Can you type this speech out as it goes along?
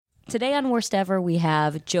Today on Worst Ever, we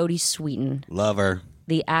have Jodie Sweetin. Love her.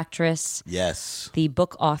 The actress. Yes. The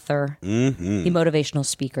book author. Mm-hmm. The motivational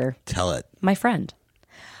speaker. Tell it. My friend.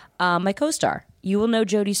 My co-star. You will know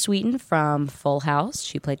Jodie Sweetin from Full House.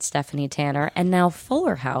 She played Stephanie Tanner. And now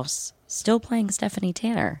Fuller House, still playing Stephanie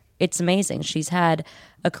Tanner. It's amazing. She's had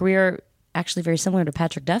a career actually very similar to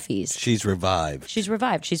Patrick Duffy's. She's revived.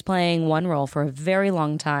 She's playing one role for a very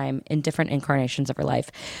long time in different incarnations of her life.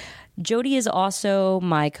 Jodie is also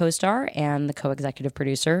my co-star and the co-executive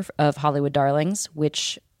producer of Hollywood Darlings,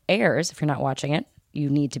 which airs, if you're not watching it, you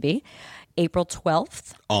need to be, April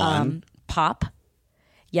 12th. On? Pop.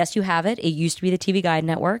 Yes, you have it. It used to be the TV Guide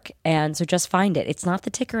Network, and so just find it. It's not the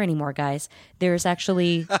ticker anymore, guys. There's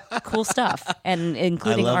actually cool stuff, and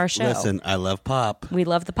including our show. Listen, I love Pop. We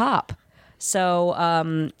love the Pop.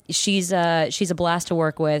 So she's a blast to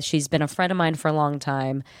work with. She's been a friend of mine for a long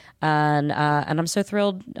time, and I'm so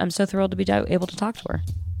thrilled. I'm so thrilled to be able to talk to her.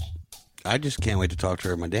 I just can't wait to talk to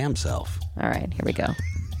her my damn self. All right, here we go.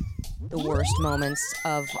 The worst moments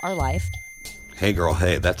of our life. Hey, girl,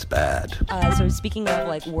 hey, that's bad. So speaking of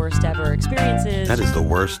like worst ever experiences, That is the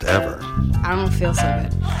worst ever. I don't feel so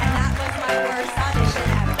good. And that was my worst audition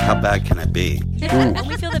ever. How bad can it be? and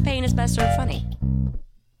we feel that pain is best served funny.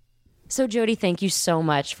 So Jodie, thank you so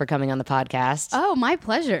much for coming on the podcast. Oh, my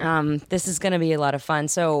pleasure. This is going to be a lot of fun.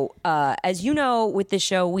 So, as you know, with this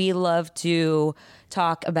show, we love to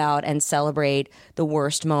talk about and celebrate the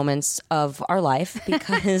worst moments of our life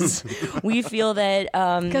because we feel that...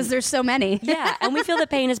 Because there's so many. yeah, and we feel that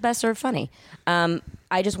pain is best served funny.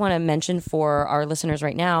 I just want to mention for our listeners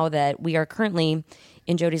right now that we are currently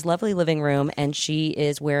in Jodie's lovely living room, and she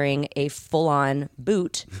is wearing a full-on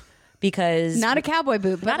boot. Because Not a cowboy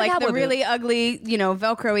boot, but like the really ugly,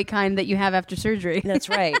 Velcro-y kind that you have after surgery. That's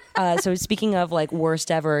right. So speaking of like worst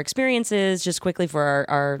ever experiences, just quickly for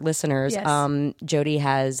our listeners, Yes. Jodie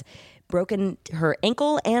has broken her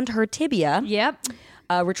ankle and her tibia. Yep.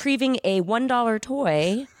 Retrieving a $1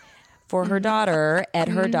 toy for her daughter at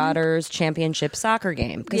her daughter's championship soccer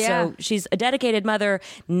game. Yeah. So she's a dedicated mother,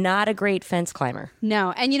 not a great fence climber.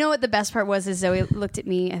 No. And you know what the best part was is Zoe looked at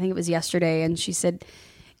me, I think it was yesterday, and she said...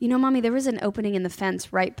 Mommy, there was an opening in the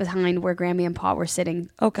fence right behind where Grammy and Pa were sitting.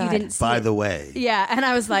 Oh, God. You didn't see By it. the way. Yeah, and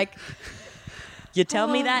I was like... You tell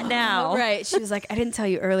me that now. Right. She was like, I didn't tell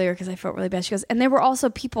you earlier because I felt really bad. She goes, and there were also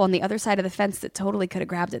people on the other side of the fence that totally could have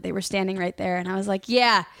grabbed it. They were standing right there. And I was like,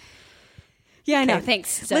 yeah. Yeah, I know. Okay.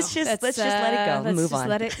 Thanks. So Let's just let it go. Let's Move just on.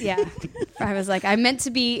 Let it, yeah. I was like, I meant to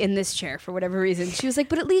be in this chair for whatever reason. She was like,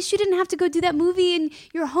 but at least you didn't have to go do that movie and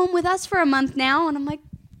you're home with us for a month now. And I'm like,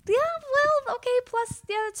 yeah, well, okay. Plus,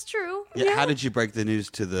 yeah, that's true. Yeah. How did you break the news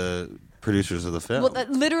to the producers of the film? Well,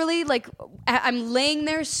 literally, like, I'm laying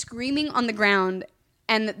there screaming on the ground,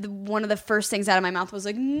 and one of the first things out of my mouth was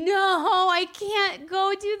like, no, I can't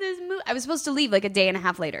go do this movie. I was supposed to leave like a day and a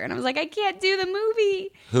half later, and I was like, I can't do the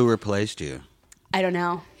movie. Who replaced you? I don't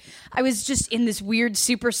know. I was just in this weird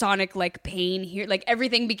supersonic, like, pain here. Like,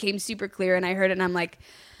 everything became super clear, and I heard it, and I'm like...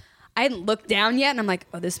 I hadn't looked down yet, and I'm like,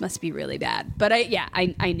 oh, this must be really bad. But I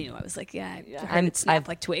knew. I was like, I've snapped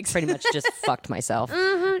like twigs. Pretty much just fucked myself.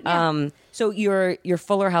 Yeah. So your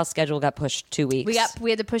Fuller House schedule got pushed 2 weeks. We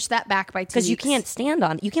had to push that back by 2 weeks. Because you can't stand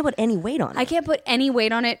on it. You can't put any weight on it. I can't put any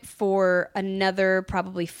weight on it for another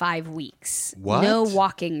probably 5 weeks. What? No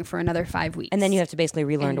walking for another 5 weeks. And then you have to basically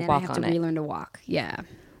relearn to walk I have on to it. relearn to walk. Yeah.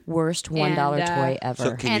 Worst $1 toy ever.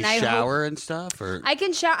 So can And you I shower and stuff? Or I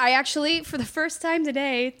can shower. I actually, for the first time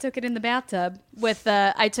today, took it in the bathtub with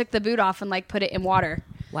I took the boot off and like put it in water.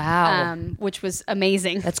 Wow. Which was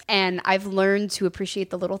amazing. And I've learned to appreciate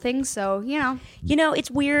the little things. So,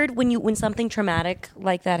 It's weird when something traumatic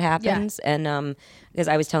like that happens. Yeah. And because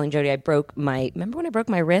I was telling Jodie, remember when I broke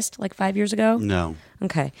my wrist like 5 years ago? No.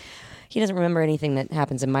 Okay. He doesn't remember anything that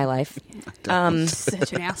happens in my life.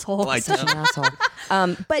 Such an asshole. Such an asshole.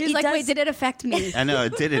 But he's like, wait, did it affect me? I know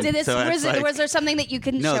it didn't. Was there something that you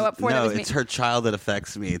couldn't show up for? No, that was it's her child that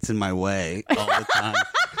affects me. It's in my way all the time.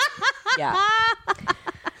 Yeah.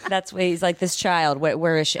 That's why he's like, this child,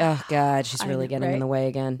 where is she? Oh God, she's really getting in the way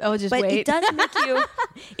again. Oh, just but wait.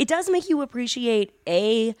 It does make you appreciate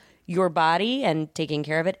A, your body and taking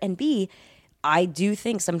care of it, and B, I do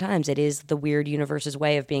think sometimes it is the weird universe's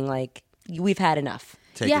way of being like, we've had enough.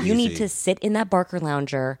 You need to sit in that Barker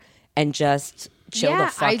Lounger and just chill the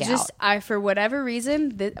fuck out. For whatever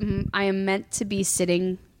reason, I am meant to be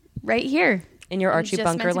sitting right here. In your Archie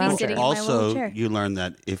Bunker Lounger. Also, you learn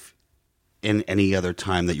that if in any other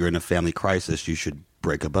time that you're in a family crisis, you should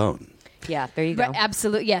break a bone. Yeah, there you go.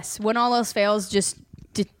 Absolutely, yes. When all else fails, just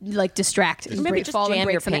distract. And Maybe just jam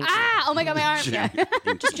your something. pinky. Ah! Oh my god, my arm. Yeah.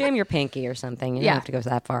 Just jam your pinky or something. You don't Yeah. have to go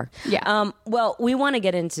that far. Yeah. Well, we want to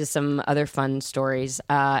get into some other fun stories,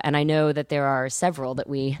 and I know that there are several that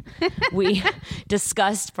we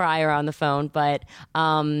discussed prior on the phone. But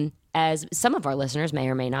as some of our listeners may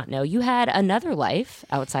or may not know, you had another life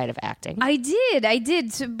outside of acting. I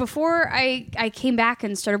did. So before I came back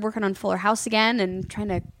and started working on Fuller House again and trying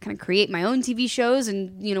to kind of create my own TV shows,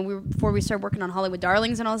 and before we started working on Hollywood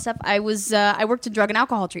Darlings and all this stuff, I worked in drug and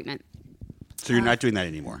alcohol treatment. So you're not doing that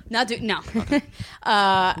anymore? No.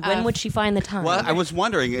 When would she find the time? Well, I was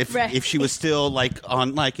wondering if Right. if she was still like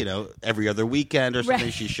on every other weekend or something.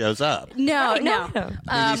 Right. She shows up. No.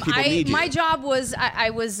 These people need you. My job was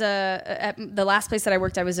I was at the last place that I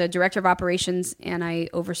worked. I was a director of operations, and I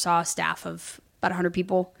oversaw staff of about 100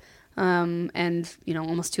 people, and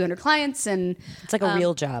almost 200 clients, and It's like a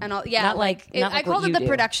real job. And all, yeah, Not like I called what it you the do.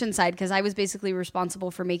 production side because I was basically responsible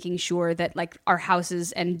for making sure that like our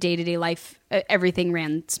houses and day-to-day life, everything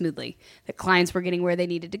ran smoothly. That clients were getting where they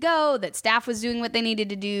needed to go, that staff was doing what they needed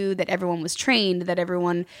to do, that everyone was trained, that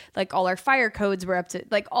everyone, like all our fire codes were up to,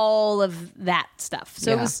 like all of that stuff.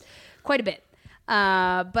 So it Yeah. was quite a bit.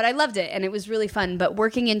 But I loved it, and it was really fun. But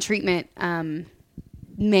working in treatment,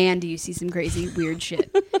 man, do you see some crazy, weird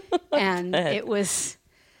shit. And it was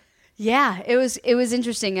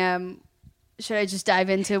interesting. Should I just dive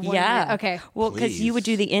into one? Yeah. Okay. Well, because you would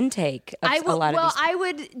do the intake of a lot of these. I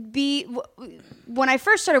would be when I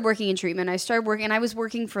first started working in treatment. I was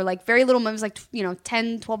working for like very little money. It was like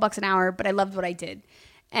 $10-12 an hour, but I loved what I did.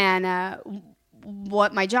 And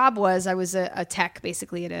what my job was, I was a tech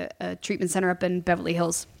basically at a treatment center up in Beverly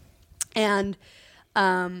Hills, and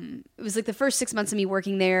it was like the first 6 months of me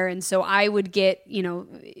working there, and so I would get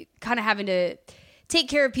kind of having to take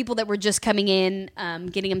care of people that were just coming in,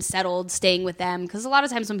 getting them settled, staying with them. Because a lot of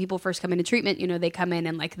times when people first come into treatment, they come in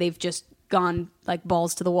and like they've just gone like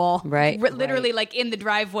balls to the wall, Right, literally like in the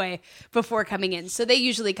driveway before coming in. So they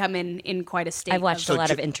usually come in quite a state. I've watched a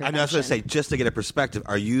lot of I intervention. was going to say, just to get a perspective,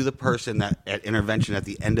 are you the person that at intervention at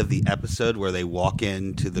the end of the episode where they walk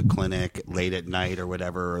into the clinic late at night or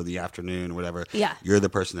whatever, or the afternoon or whatever? Yeah. You're the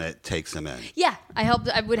person that takes them in. Yeah,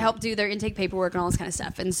 I would help do their intake paperwork and all this kind of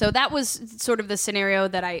stuff. And so that was sort of the scenario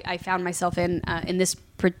that I found myself in this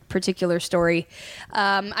particular story.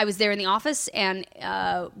 I was there in the office, and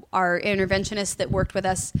our interventionist that worked with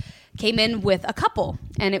us came in with a couple,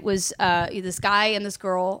 and it was this guy and this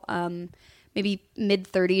girl, maybe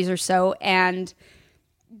mid-30s or so, and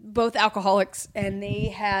both alcoholics, and they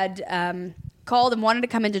had called and wanted to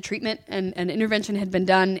come into treatment, and an intervention had been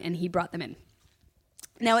done, and he brought them in.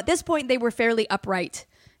 Now, at this point, they were fairly upright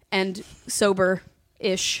and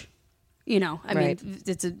sober-ish. I mean,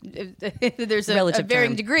 there's a Relative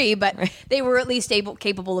varying term. degree, but they were at least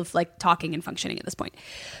capable of like talking and functioning at this point.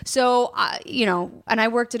 So, and I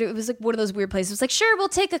worked it was like one of those weird places. It was like, sure, we'll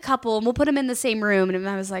take a couple and we'll put them in the same room. And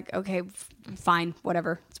I was like, okay, fine,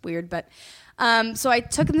 whatever. It's weird. But, so I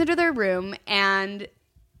took them to their room, and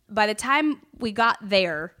by the time we got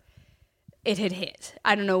there, it had hit.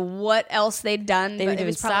 I don't know what else they'd done. They were but it doing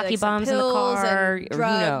was probably sake like some bombs in the pills car, and or who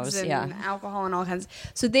drugs knows, and yeah. alcohol and all kinds.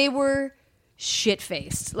 So they were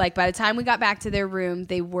shit-faced. Like by the time we got back to their room,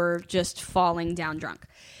 they were just falling down drunk.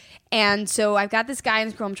 And so I've got this guy and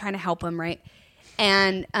this girl. I'm trying to help him, right?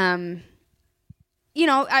 And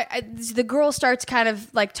the girl starts kind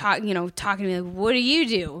of like talking to me like, "What do you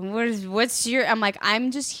do? What's your?" I'm like, "I'm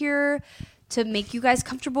just here to make you guys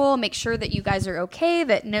comfortable, make sure that you guys are okay,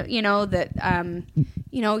 that you don't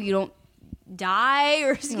die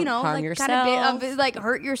or harm like yourself. kind of like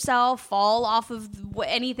hurt yourself, fall off of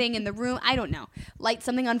anything in the room. I don't know, light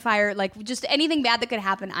something on fire, like just anything bad that could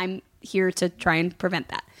happen. I'm here to try and prevent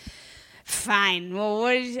that." Fine. Well,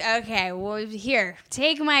 okay. Well, here,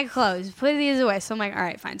 take my clothes, put these away. So I'm like, all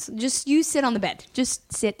right, fine. So just you sit on the bed.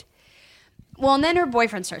 Just sit. Well, and then her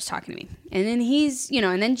boyfriend starts talking to me, and then he's,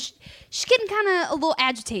 and then she's getting kind of a little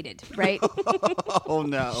agitated, right? Oh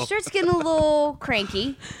no! She starts getting a little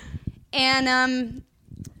cranky, and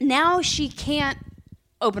now she can't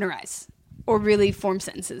open her eyes or really form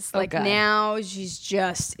sentences. Like God. now she's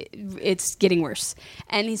just, it's getting worse,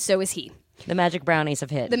 and so is he. The magic brownies have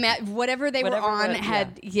hit. Whatever they were Whatever on was-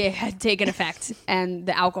 had taken effect, and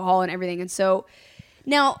the alcohol and everything. And so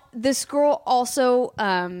now this girl also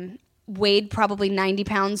weighed probably 90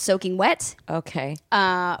 pounds soaking wet. Okay.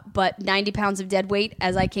 But 90 pounds of dead weight,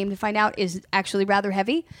 as I came to find out, is actually rather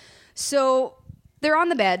heavy. So they're on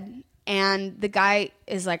the bed, and the guy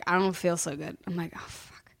is like, "I don't feel so good." I'm like, "Oh,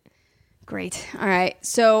 fuck. Great. All right."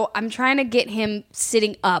 So I'm trying to get him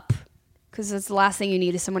sitting up because that's the last thing you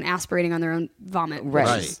need is someone aspirating on their own vomit. Right.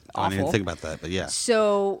 Right. I didn't even Awful. think about that, but yeah.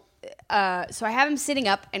 So I have him sitting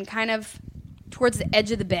up and kind of towards the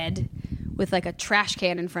edge of the bed with like a trash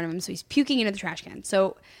can in front of him. So he's puking into the trash can.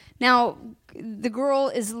 So now the girl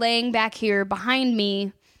is laying back here behind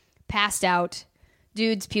me, passed out.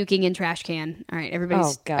 Dude's puking in trash can. All right,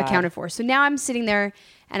 everybody's Oh, God. accounted for. So now I'm sitting there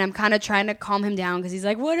and I'm kind of trying to calm him down because he's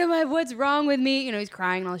like, what's wrong with me? You know, he's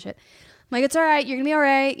crying and all this shit. I'm like, it's all right. You're going to be all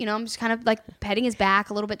right. You know, I'm just kind of like petting his back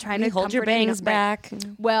a little bit, trying to hold your comfort him, bangs Right. back.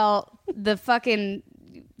 Well, the fucking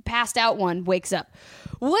passed out one wakes up.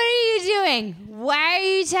 What are you doing? Why are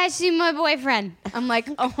you touching my boyfriend? I'm like,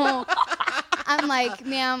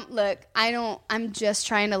 ma'am, look, I'm just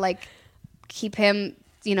trying to like keep him,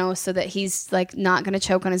 you know, so that he's like not going to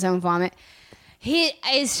choke on his own vomit. He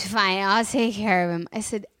is fine. I'll take care of him. I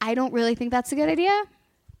said, I don't really think that's a good idea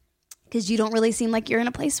because you don't really seem like you're in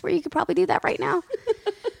a place where you could probably do that right now.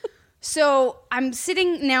 So I'm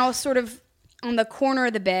sitting now sort of on the corner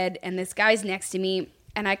of the bed and this guy's next to me.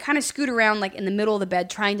 And I kind of scoot around like in the middle of the bed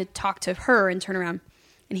trying to talk to her and turn around.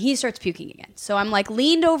 And he starts puking again. So I'm like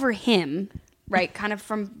leaned over him, right, kind of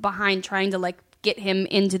from behind trying to like get him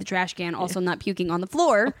into the trash can, also not puking on the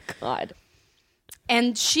floor. Oh, God.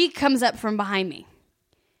 And she comes up from behind me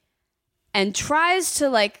and tries to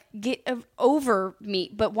like get over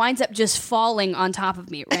me, but winds up just falling on top of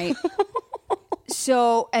me, right?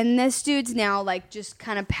 So, and this dude's now like just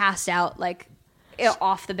kind of passed out, like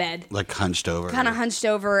off the bed. Like hunched over. Kind of hunched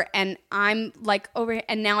over, and I'm like over,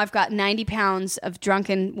 and now I've got 90 pounds of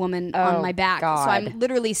drunken woman on my back. God. So I'm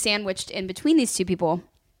literally sandwiched in between these two people.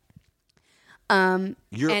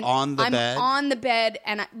 You're And on the I'm bed? on the bed,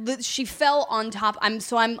 and she fell on top. I'm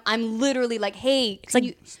literally like, hey, It's like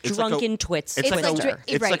It's like drunken a- twits. It's like, like a,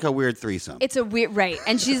 it's right. like a weird threesome. It's a weird, right?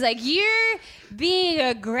 And she's like, "You're being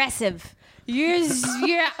aggressive. You're.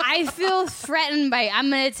 I feel threatened by. I'm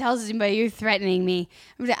gonna tell somebody you're threatening me."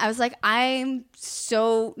 I was like, "I'm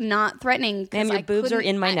so not threatening." 'cause Ma'am, your I boobs are couldn't-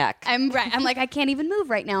 in my neck. I'm right. I'm like, I can't even move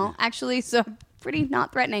right now, actually. So I'm pretty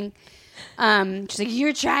not threatening. She's like,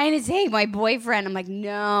 "You're trying to take my boyfriend." I'm like,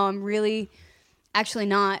 "No, I'm really." Actually,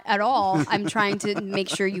 not at all. I'm trying to make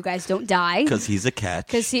sure you guys don't die. Because he's a catch.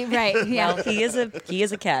 Because yeah. Well, he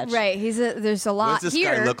is a catch. Right, there's a lot What does this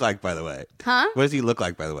here. guy look like, by the way? Huh? What does he look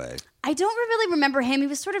like, by the way? I don't really remember him. He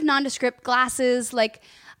was sort of nondescript, glasses. Like,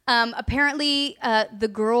 apparently, the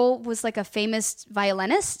girl was like a famous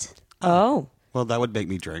violinist. Oh. Well, that would make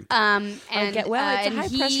me drink. And it's a and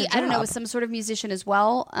high-pressure I don't know, job. was some sort of musician as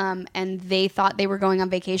well. And they thought they were going on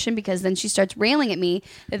vacation because then she starts railing at me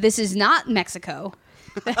that this is not Mexico.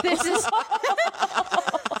 That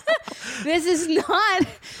this is not.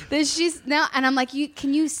 This she's now, and I'm like,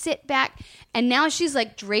 can you sit back? And now she's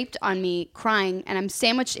like draped on me, crying, and I'm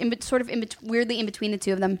sandwiched weirdly in between the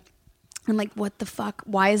two of them. I'm like, what the fuck?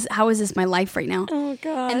 How is this my life right now? Oh,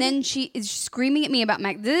 God. And then she is screaming at me about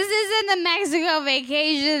this isn't the Mexico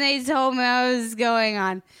vacation they told me I was going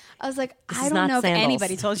on. I was like, I is don't not know if sandals.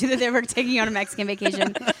 anybody told you that they were taking you on a Mexican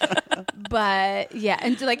vacation. But yeah,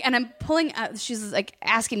 and I'm pulling out, she's like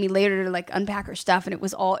asking me later to like unpack her stuff, and it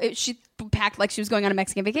was all, she packed like she was going on a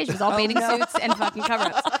Mexican vacation. It was all bathing suits and fucking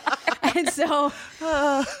cover-ups. And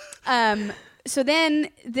so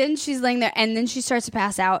then she's laying there, and then she starts to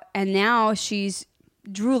pass out, and now she's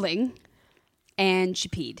drooling, and she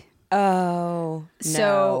peed. Oh. So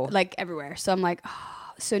No. like everywhere. So I'm like, oh.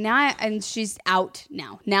 So now and she's out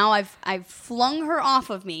now. Now I've flung her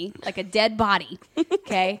off of me like a dead body.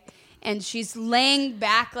 Okay. And she's laying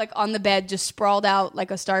back like on the bed, just sprawled out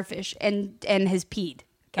like a starfish, and has peed.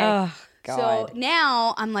 Okay. Oh, God. So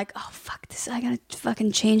now I'm like, oh fuck this! I gotta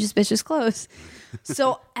fucking change this bitch's clothes.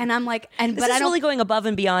 So and I'm like, This but is I don't really going above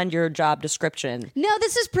and beyond your job description. No,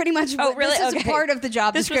 this is pretty much. Oh, really? This is Okay. part of the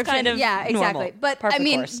job This was description. kind of yeah, exactly. normal. But Par I for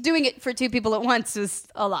mean, course. doing it for two people at once was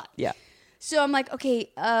a lot. Yeah. So I'm like, okay,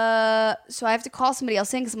 so I have to call somebody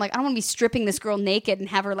else in because I'm like, I don't want to be stripping this girl naked and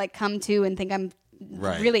have her like come to and think I'm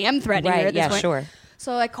really am threatening her Right, at this yeah, point. sure.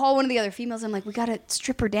 So I call one of the other females. I'm like, we got to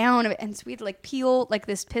strip her down. And so we had to like peel like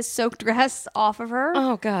this piss-soaked dress off of her.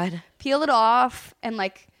 Oh, God. Peel it off and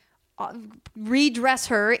like redress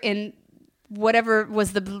her in whatever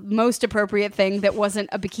was the most appropriate thing that wasn't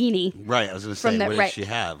a bikini. Right, I was going to From say, that- what right. did she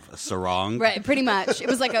have? A sarong? Right, pretty much. It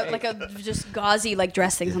was like a just gauzy like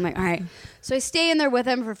dress thing. So I'm like, all right. So I stay in there with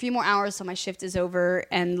him for a few more hours till my shift is over,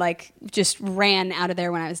 and like just ran out of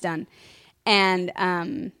there when I was done. And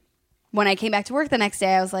when I came back to work the next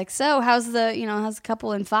day, I was like, so how's the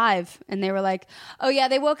couple in 5? And they were like, oh yeah,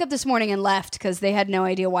 they woke up this morning and left because they had no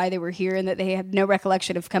idea why they were here and that they had no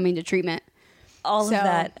recollection of coming to treatment. All So of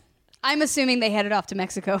that. I'm assuming they headed off to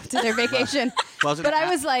Mexico to their vacation. Well, I was but gonna I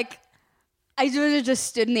was like, I just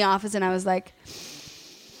stood in the office and I was like,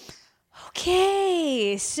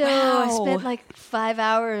 okay, so I spent like 5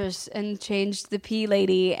 hours and changed the pee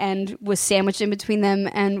lady and was sandwiched in between them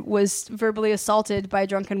and was verbally assaulted by a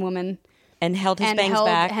drunken woman. And held his bangs held,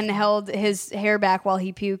 back. And held his hair back while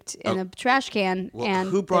he puked in a trash can. Well, and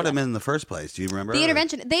who brought him in the first place? Do you remember? The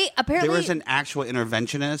intervention. They apparently... There was an actual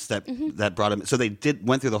interventionist that brought him. So they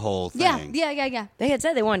went through the whole thing. Yeah. They had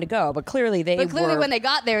said they wanted to go, but clearly when they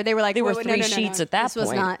got there, they were like... They were no, three no, sheets no. at that this point.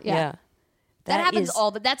 was not... Yeah. That happens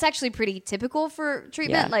but that's actually pretty typical for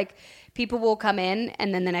treatment. Yeah. Like, people will come in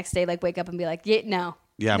and then the next day, like, wake up and be like, no.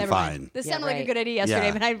 Yeah, I'm never fine. mind. This Yeah, sounded like a right. good idea yesterday,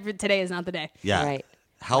 Yeah. but today is not the day. Yeah. Right.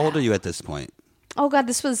 How old are you at this point? Oh, God,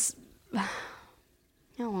 this was... How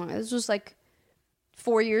long? This was like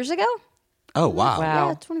 4 years ago? Oh, wow. Wow.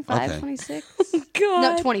 Yeah, 25, Okay. 26. God.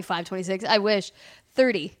 No, 25, 26. I wish.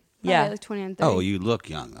 30. Yeah. Like 29, 30. Oh, you look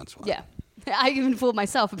young. That's why. Yeah. I even fooled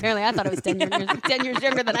myself. Apparently, I thought I was 10 years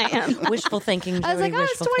younger than I am. Wishful thinking. I was like, Jodie, oh,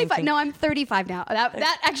 it's wishful 25. thinking. No, I'm 35 now.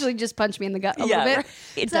 That actually just punched me in the gut a little bit. right.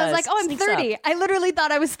 It So I was does. like, oh, I'm Sneaks 30. up. I literally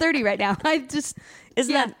thought I was 30 right now.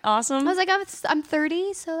 Isn't that awesome? I was like, I'm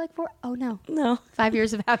 30, so like oh no. No. 5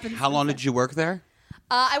 years have happened. How long did you work there?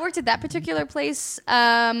 I worked at that particular place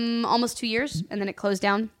almost 2 years, and then it closed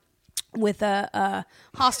down with a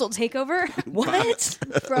hostile takeover. What?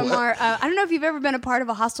 From our, I don't know if you've ever been a part of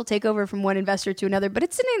a hostile takeover from one investor to another, but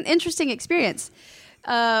it's an interesting experience.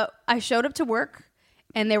 I showed up to work,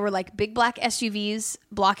 and there were like big black SUVs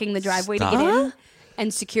blocking the driveway to get in,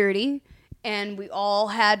 and security, and we all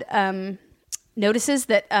had notices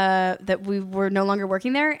that we were no longer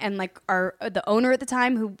working there, and like the owner at the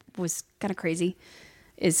time, who was kind of crazy,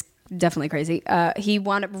 is definitely crazy. He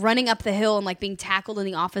wound up running up the hill and like being tackled in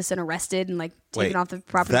the office and arrested and like taken off the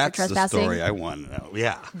property for trespassing. That's the story I want to know.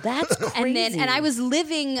 Yeah. That's crazy. And I was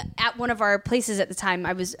living at one of our places at the time.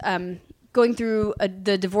 I was going through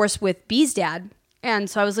the divorce with B's dad, and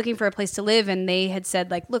so I was looking for a place to live. And they had said,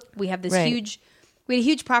 like, look, we have this we had a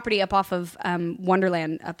huge property up off of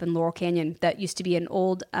Wonderland up in Laurel Canyon that used to be an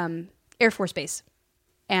old Air Force base,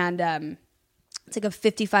 and it's like a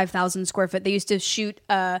 55,000 square foot. They used to shoot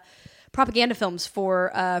propaganda films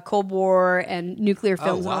for Cold War and nuclear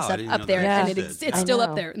films and all wow. I stuff didn't up know there. that And existed. it's I still know.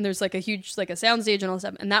 up there. And there's like a huge, like a soundstage and all that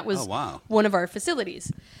stuff. And that was wow. one of our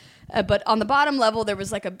facilities. But on the bottom level, there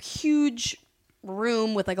was like a huge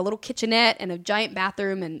room with like a little kitchenette and a giant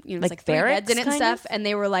bathroom, and it was Like like 3 beds in it and barracks, kind stuff. And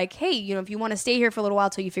they were like, hey, if you want to stay here for a little while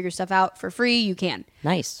till you figure stuff out for free, you can.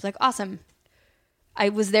 Nice. It's like, awesome. I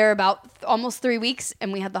was there about almost 3 weeks,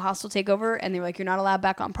 and we had the hostile takeover, and they were like, you're not allowed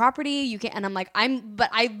back on property. You can't. And I'm like, but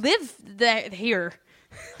I live here.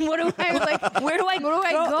 What do I like? Where do I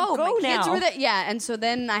go? Go My kids now. were there. Yeah. And so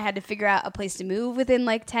then I had to figure out a place to move within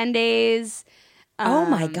like 10 days. Oh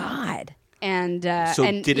my God. And So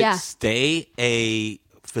and, did yeah. it stay a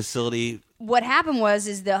facility? What happened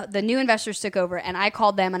was the new investors took over, and I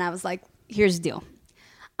called them, and I was like, here's the deal.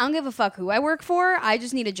 I don't give a fuck who I work for. I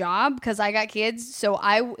just need a job because I got kids. So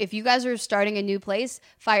if you guys are starting a new place,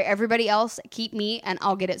 fire everybody else, keep me, and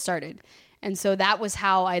I'll get it started. And so that was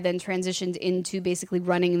how I then transitioned into basically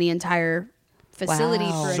running the entire facility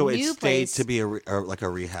Wow. for a So it new stayed place. to be like a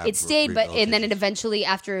rehab. It stayed, and then it rehabilitation. eventually,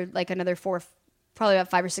 after like another probably about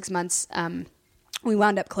 5 or 6 months, we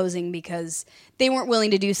wound up closing because they weren't willing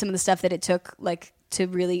to do some of the stuff that it took, like to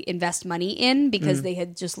really invest money in, because they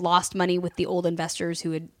had just lost money with the old investors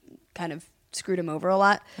who had kind of screwed them over a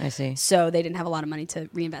lot. I see. So they didn't have a lot of money to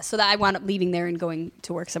reinvest. So that I wound up leaving there and going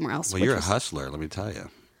to work somewhere else. Well, which you're a was- hustler. Let me tell you.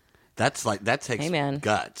 That takes Hey, man.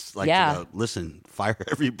 guts. Like, Yeah. listen, fire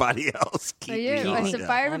everybody else. Keep I me. said,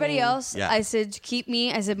 fire everybody else. Yeah. I said, keep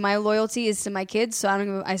me. I said, my loyalty is to my kids. So I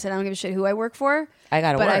don't give a shit who I work for. I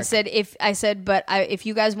gotta But I work. said, if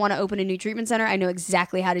you guys want to open a new treatment center, I know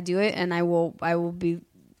exactly how to do it, and I will be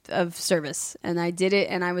of service. And I did it,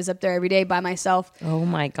 and I was up there every day by myself. Oh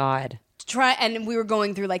my God. And we were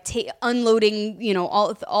going through like unloading.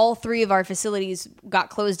 All 3 of our facilities got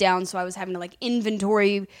closed down, so I was having to like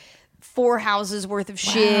inventory 4 houses worth of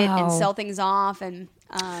shit Wow. and sell things off. And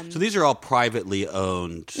So these are all privately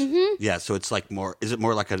owned. Mm-hmm. Yeah. So it's like more. Is it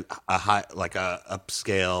more like a high, like a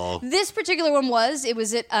upscale? this particular one was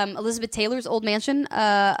at Elizabeth Taylor's old mansion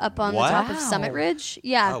up on What? the top of Wow. Summit Ridge.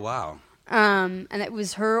 Yeah, Oh wow. and it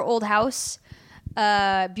was her old house.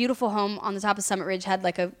 Beautiful home on the top of Summit Ridge, had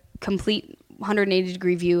like a complete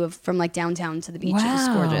 180-degree view from like downtown to the beach. It was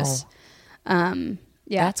Wow. gorgeous.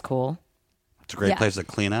 Yeah, That's cool. It's a great Yeah. place to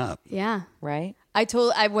clean up. yeah. Right?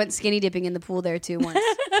 I went skinny dipping in the pool there too once.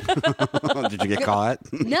 Did you get caught?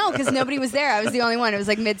 No, because nobody was there. I was the only one. It was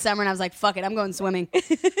like midsummer, and I was like, "Fuck it, I'm going swimming."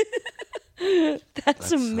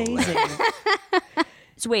 That's amazing.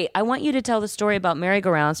 So wait, I want you to tell the story about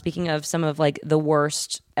merry-go-round. Speaking of some of like the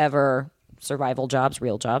worst ever survival jobs,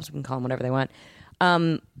 real jobs, we can call them whatever they want.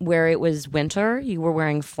 Where it was winter, you were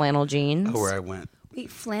wearing flannel jeans. Oh, where I went.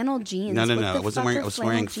 Wait, flannel jeans? No. What I the wasn't fuck wearing. are I was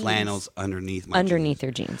wearing jeans? flannels underneath my Underneath jeans.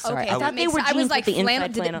 your jeans. Sorry, Okay, I thought they were jeans I was like, with the flannel,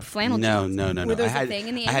 inside did flannel. it, flannel No, jeans. no. Were those I had, a thing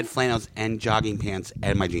in the I had 80s? flannels and jogging pants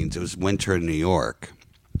and my jeans. It was winter in New York.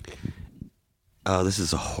 Oh, this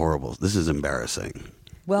is embarrassing.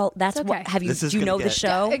 Well, that's It's what. okay. Have you? This is Do you gonna know the get-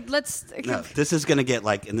 show? Let's. No, this is going to get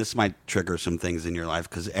like, and this might trigger some things in your life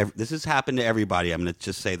because this has happened to everybody. I'm going to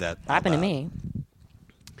just say that. Happened to me.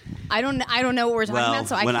 I don't know what we're talking Well, about,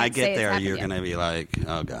 so I when can't I say get it's there, happened you're yet. going to be like,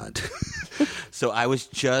 oh, God. So I was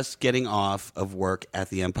just getting off of work at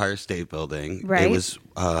the Empire State Building. Right. It was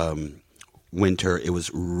winter. It was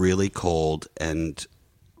really cold and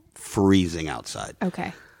freezing outside.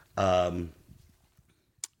 Okay.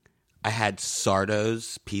 I had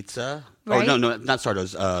Sardo's pizza. Right. Oh, no, not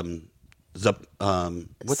Sardo's. What's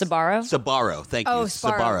Sbarro? Sbarro. Thank you. Oh,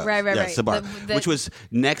 Sbarro. Right, Yeah, right. Sbarro, The- which was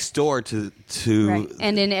next door to Right.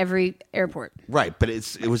 And in every airport. right, but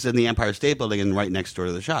it was in the Empire State Building and right next door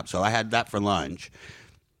to the shop. So I had that for lunch.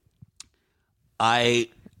 I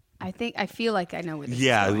feel like I know what this is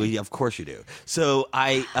Yeah, going. of course you do. So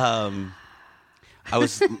I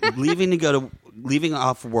was leaving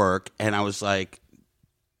off work, and I was like,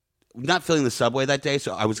 not feeling the subway that day,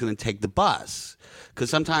 so I was going to take the bus because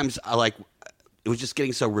sometimes it was just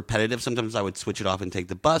getting so repetitive. Sometimes I would switch it off and take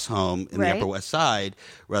the bus home in the Right. Upper West Side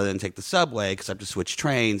rather than take the subway because I have to switch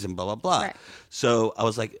trains and blah blah blah. Right. So I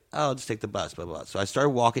was like, oh, I'll just take the bus, blah blah blah. So I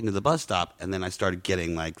started walking to the bus stop, and then I started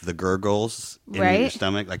getting like the gurgles in your Right.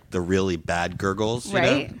 stomach, like the really bad gurgles, you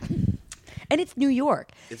Right. know? And it's New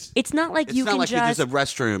York. It's not like It's you not can like just. there's a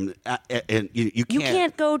restroom, and you you can't.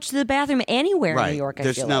 can't go to the bathroom anywhere right. in New York. I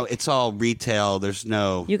There's feel no. like. It's all retail. There's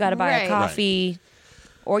no. You got to buy Right. a coffee,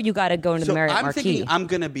 or you got to go into so the Marriott I'm Marquis. thinking I'm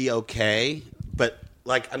gonna be okay, but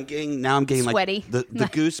like I'm getting Sweaty. like the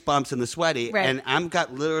goosebumps and the sweaty, Right. and I'm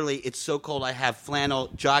got literally. It's so cold. I have flannel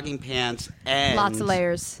jogging pants and Lots of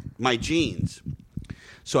layers. my jeans.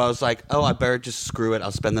 So I was like, oh, I better just screw it.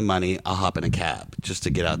 I'll spend the money. I'll hop in a cab just to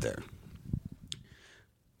get out there.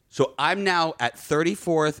 So I'm now at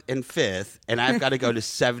 34th and 5th, and I've got to go to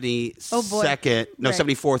 72nd, Right.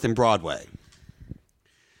 74th and Broadway.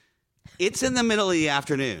 It's in the middle of the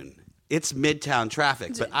afternoon. It's midtown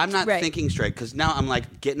traffic, but I'm not Right. thinking straight because now I'm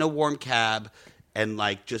like getting a warm cab and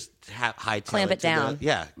like just hightail Clamp it to the- down.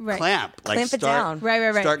 yeah, Right. clamp. Like Clamp it start, down.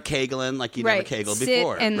 Right. Start kegling like you Right. never kegled Sit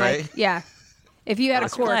before, and right? like, yeah. If you had a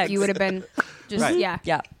Cross cork, legs. you would have been just, Right. yeah.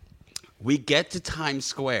 Yeah. We get to Times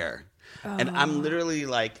Square, and Oh. I'm literally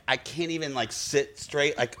like, I can't even like sit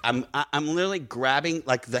straight. Like I'm literally grabbing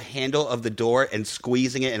like the handle of the door and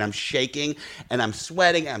squeezing it, and I'm shaking, and I'm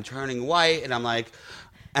sweating, and I'm turning white, and I'm like.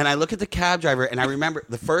 And I look at the cab driver, and I remember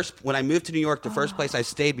when I moved to New York, the first place I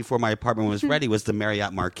stayed before my apartment was ready was the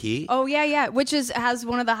Marriott Marquis. Oh, yeah. Which has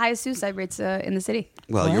one of the highest suicide rates in the city.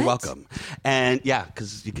 Well, you're What? welcome. And yeah,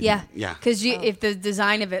 because you can. Yeah. Yeah. Because if the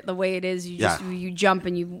design of it, the way it is, you jump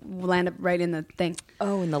and you land up right in the thing.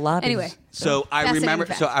 Oh, in the lobby. Anyway. So I Fascinating remember.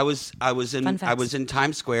 fact. So I was Fun facts. in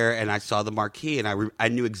Times Square, and I saw the marquee, and I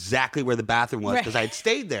knew exactly where the bathroom was Right. because I had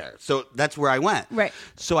stayed there. So that's where I went. Right.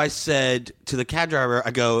 So I said to the cab driver,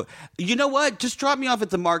 I go, you know what? Just drop me off at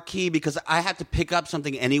the marquee because I have to pick up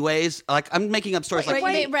something anyways. Like I'm making up stories. Right,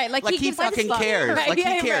 like right, right. Like, he he fucking gives a fuck. cares. Right, Like he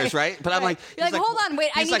yeah, cares, right? But I'm Right. like, You're he's like, hold on, wait,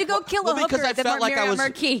 I he's need to go kill a because hooker I at the felt like I Marriott was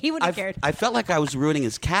Marquis. He wouldn't have cared. I felt like I was ruining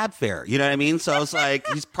his cab fare. You know what I mean? So I was like,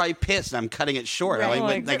 he's probably pissed, and I'm cutting it short. Right. I Oh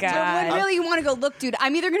like, my like, God. But when really you want to go, look, dude,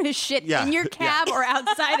 I'm either going to shit Yeah, in your cab yeah. or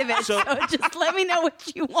outside of it. So- So, just let me know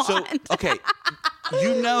what you want. So okay,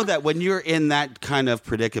 you know that when you're in that kind of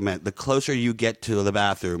predicament, the closer you get to the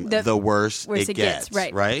bathroom, the worse it gets.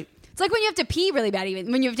 right. Right. It's like when you have to pee really bad.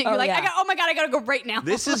 Even when you have to, you're Oh, like, yeah. oh my god, I gotta go right now.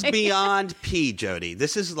 This is Like- beyond pee, Jodie.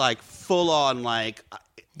 This is like full on like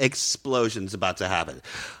explosions about to happen.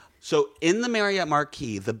 So in the Marriott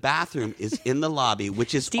Marquis, the bathroom is in the lobby,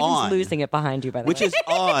 which is Steven's on losing it behind you, by the which way. is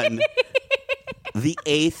on the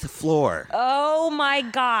 8th floor. Oh my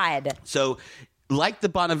God. So, like the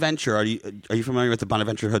Bonaventure, are you familiar with the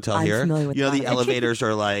Bonaventure Hotel I'm here? familiar with you know, the Bonaventure. elevators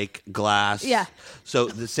are like glass. Yeah. So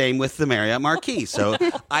the same with the Marriott Marquis. So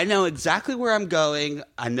I know exactly where I'm going.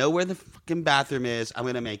 I know where the fucking bathroom is. I'm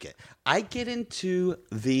gonna make it. I get into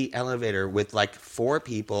the elevator with like 4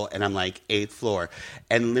 people, and I'm like 8th floor,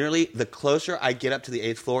 and literally the closer I get up to the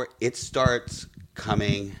 8th floor, it starts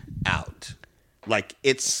coming out.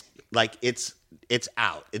 It's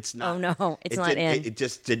out. It's not. Oh, no. It's it not did- in. It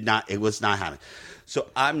just did not. It was not happening. So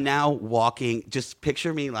I'm now walking. Just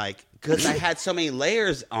picture me like because I had so many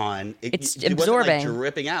layers on, It's it absorbing. wasn't like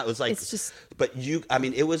dripping out. It was like, It's just- but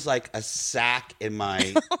it was like a sack in my,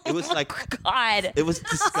 it was like, God. it was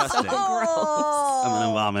disgusting. Oh. I'm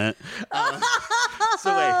gonna vomit.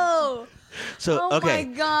 So wait. So Oh okay.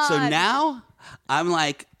 my God. So now I'm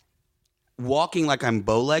like walking like I'm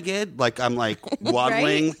bow-legged, like I'm like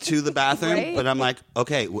waddling Right? to the bathroom, Right? but I'm like,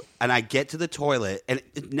 okay, and I get to the toilet, and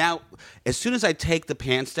now as soon as I take the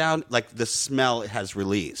pants down, like the smell has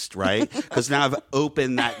released, right? Because now I've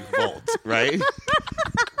opened that vault, right?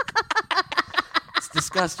 It's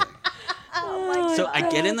disgusting. So I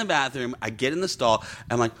get in the bathroom, I get in the stall,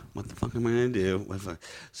 I'm like, what the fuck am I going to do? What the fuck?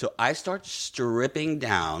 So I start stripping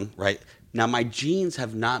down, right? Now my jeans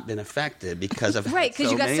have not been affected because I've Right, had because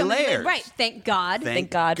so you got many so many layers. Right, thank God. Thank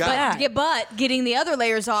God for that. But getting the other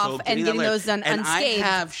layers off So and getting that those done and unscathed. I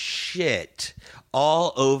have shit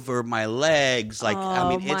all over my legs. Like I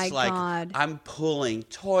mean, my it's like God. I'm pulling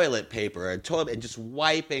toilet paper and just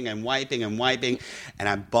wiping and wiping and wiping, and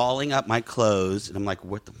I'm balling up my clothes. And I'm like,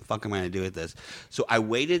 what the fuck am I going to do with this? So I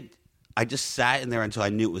waited. I just sat in there until I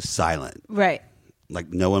knew it was silent. Right.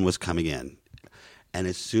 Like no one was coming in. And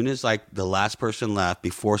as soon as like the last person left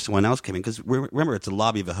before someone else came in, because remember it's a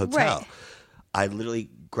lobby of a hotel, Right. I literally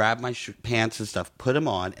grabbed my pants and stuff, put them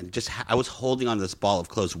on, and just I was holding on to this ball of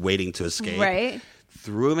clothes, waiting to escape. Right.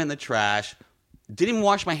 Threw them in the trash. Didn't even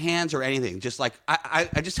wash my hands or anything. Just like I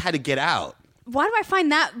just had to get out. Why do I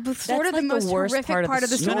find that sort of like the the most worst horrific part of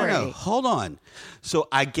the story? No. Hold on. So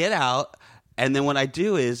I get out, and then what I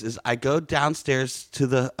do is I go downstairs to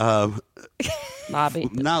the. Lobby.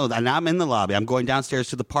 No, now I'm in the lobby. I'm going downstairs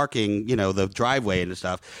to the parking, the driveway and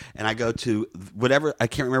stuff. And I go to whatever, I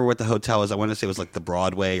can't remember what the hotel is. I want to say it was like the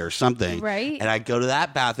Broadway or something. Right. And I go to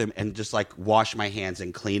that bathroom and just like wash my hands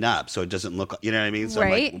and clean up so it doesn't look, you know what I mean? So I'm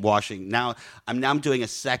Right. like washing. Now I'm doing a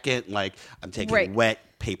second, like I'm taking Right. wet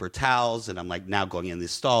paper towels and I'm like now going in the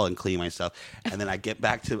stall and cleaning myself. And then I go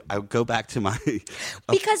back to my.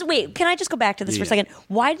 Because, wait, can I just go back to this for a Yeah. second?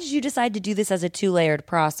 Why did you decide to do this as a 2-layered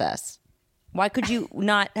process? Why could you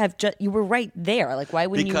not have you were right there. Like, why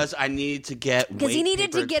wouldn't Because I needed to get Because he white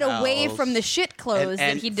needed to paper get away towels from the shit clothes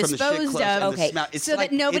and that he from the shit disposed clothes and of, the smell. It's so like-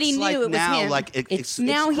 that nobody it's knew like it was now, him. Like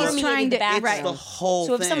now he's permeated trying the to bathroom. right. It's the whole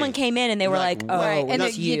So if thing. someone came in and they were like, oh, Right, and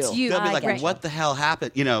it's it- you. it's you. They'll be I like, get what you. the hell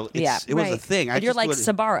happened? Yeah. It was a Right. thing. And you're like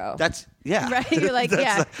Sbarro. That's, yeah. Right, you're like,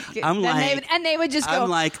 That's yeah. I'm and they would just go, I'm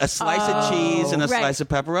like a slice of cheese and a right. slice of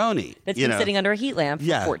pepperoni. That's you been know? sitting under a heat lamp for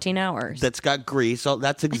Yeah. 14 hours. That's got grease. So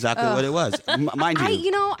that's exactly what it was. Mind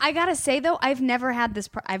you. I gotta say though, I've never had this.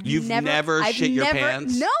 You've never shit your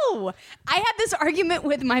pants? No, I had this argument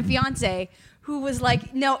with my fiance, who was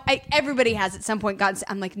like, "No, everybody has at some point."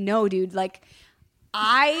 I'm like, "No, dude. Like,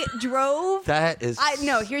 I drove. That is.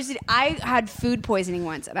 I had food poisoning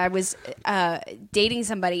once, and I was dating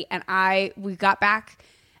somebody, and we got back,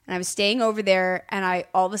 and I was staying over there, and I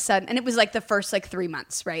all of a sudden, and it was like the first like 3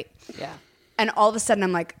 months, right? yeah. And all of a sudden,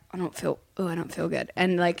 I'm like, I don't feel good.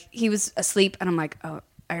 And like he was asleep, and I'm like, oh,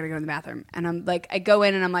 I gotta go in the bathroom. And I'm like, I go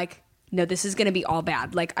in, and I'm like, no, this is gonna be all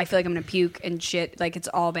bad. Like I feel like I'm gonna puke and shit. Like it's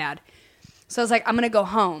all bad. So I was like, I'm gonna go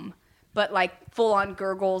home, but like full on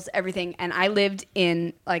gurgles, everything. And I lived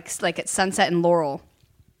in like at Sunset and Laurel,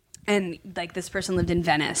 and like this person lived in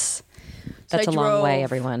Venice. So That's I a long drove way,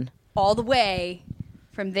 everyone. all the way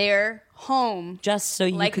from there home, Just so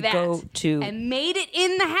you like could that, go to. and made it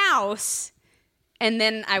in the house. And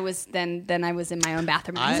then I was in my own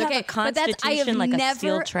bathroom. I It's have okay, a but that's, I have constitution like a never,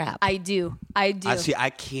 steel trap. I do. I see.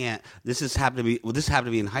 I can't. This happened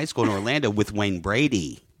to be in high school in Orlando with Wayne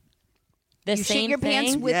Brady. The You same shit your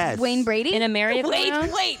pants thing with Yes. Wayne Brady in a Wait.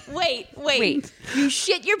 merry-go-round? Wait. You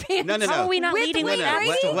shit your pants. No. How are we not With leading Wayne with that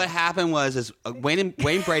Brady? story? What happened was Wayne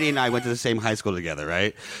Brady and I went to the same high school together,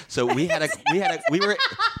 right? So we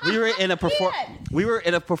were in a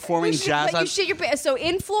performing jazz You shit your pants. So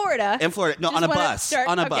in Florida. in Florida. No, Just on a wanna bus. start-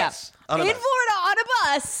 On a okay. bus. On a In bus. Florida on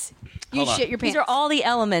a bus. You Hold on. shit your pants. These are all the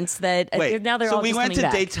elements that Wait, now they're so all we just went coming to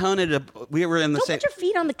back. Daytona. We were in the Don't same. put your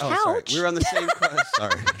feet on the Oh, couch. sorry. We were on the same.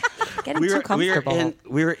 Sorry. Getting too comfortable.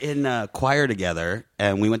 We were in choir together,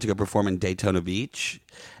 and we went to go perform in Daytona Beach,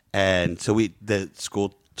 and so the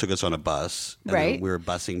school took us on a bus. And Right. then we were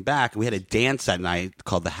busing back. We had a dance that night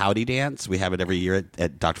called the Howdy Dance. We have it every year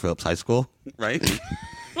at Dr. Phillips High School, right?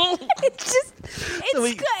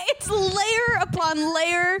 It's layer upon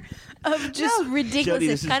layer of just ridiculous. Jodie,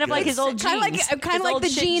 this is kind of like good. his old jeans. Kind of like old the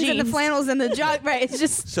shit jeans and the flannels and the jog. Right. It's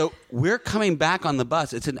just So we're coming back on the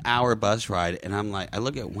bus. It's an hour bus ride, and I'm like, I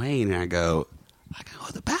look at Wayne and I go, I gotta go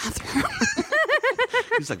to the bathroom.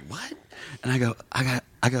 He's like, what? And I go, I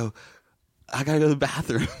gotta go to the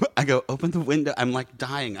bathroom. I go, open the window. I'm like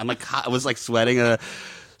dying. I'm like hot. I was like sweating.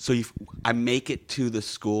 So I make it to the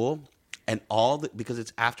school, and because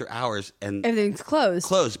it's after hours and Everything's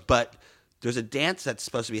closed. But there's a dance that's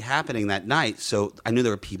supposed to be happening that night, so I knew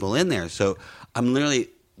there were people in there. So I'm literally.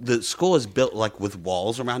 The school is built like with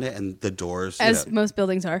walls around it and the doors. As most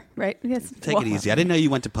buildings are, right? Yes. Take it easy. I didn't know you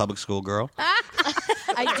went to public school, girl.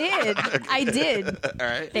 I did. All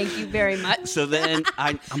right. Thank you very much. So then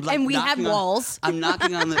I'm like, and we had walls. I'm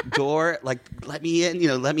knocking on the door, like, let me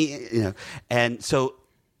in, let me in, And so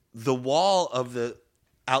the wall of the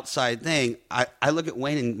outside thing, I look at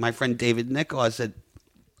Wayne and my friend David Nickel. I said,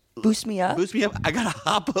 Boost me up. Boost me up. I gotta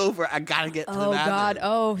hop over. I gotta get to the bathroom. God.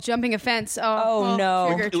 Oh, jumping a fence. Oh,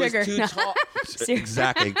 no. Trigger. It was too tall.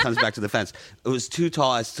 Exactly. It comes back to the fence. It was too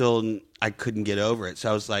tall. I couldn't get over it.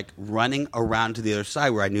 So I was like running around to the other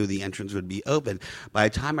side where I knew the entrance would be open. By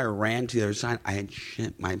the time I ran to the other side, I had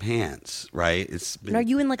shit my pants, right? And are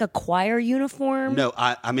you in like a choir uniform? No,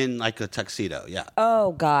 I'm in like a tuxedo, yeah.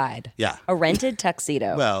 Oh, God. Yeah. A rented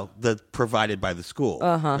tuxedo. Well, provided by the school.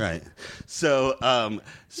 Uh-huh. Right. So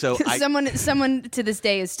someone to this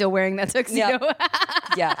day is still wearing that tuxedo. Yep.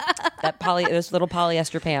 Yeah. Those little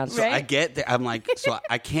polyester pants. So I get there. I'm like, so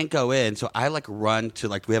I can't go in. So I like run to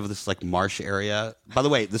like, we have this like marsh area. By the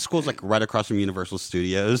way, the school's like right across from Universal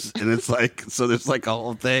Studios. And it's like, so there's like a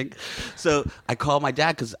whole thing. So I call my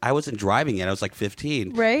dad because I wasn't driving yet. I was like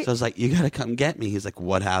 15. Right. So I was like, you got to come get me. He's like,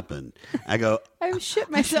 what happened? I go, I shit I shit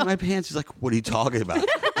myself. my pants. He's like, what are you talking about?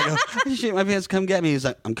 I go, I shit my pants. Come get me. He's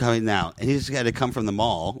like, I'm coming now. And he just had to come from the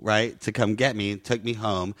mall, right, to come get me. Took me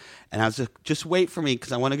home. And I was like, just wait for me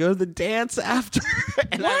because I want to go to the dance after.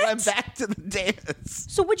 And I went back to the dance.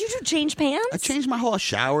 So what'd you do? Change pants? I changed my whole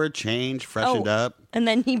shower, changed, freshened up. And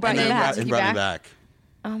then he brought And you then back. brought me back.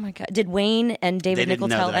 Oh, my God. Did Wayne and David They didn't Nickel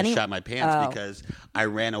know tell that I anyone? shot my pants because I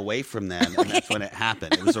ran away from them, and that's when it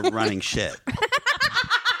happened. It was a running shit.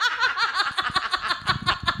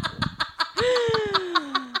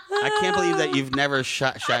 I can't believe that you've never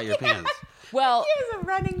shot your pants. Well, a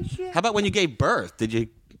running shit. How about when you gave birth? Did you?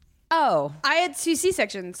 oh. I had 2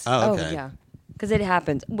 C-sections. Oh, okay. Oh, yeah. Because it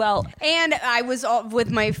happens. Well, And I was with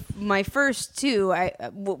my first two.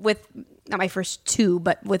 With not my first two,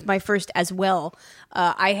 but with my first as well.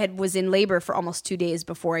 I was in labor for almost 2 days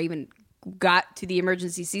before I even got to the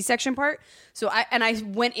emergency C-section part. So I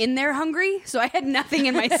went in there hungry. So I had nothing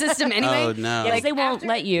in my system anyway. Oh no! yeah, 'cause they won't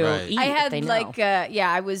let you Right. eat. I if had they know. like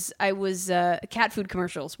I was cat food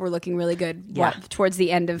commercials were looking really good. Yeah. Towards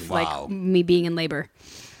the end of Wow. like me being in labor.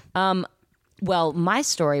 Well, my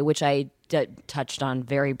story, which I touched on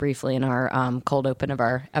very briefly in our cold open of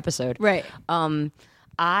our episode, Right.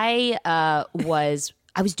 I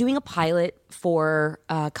was doing a pilot for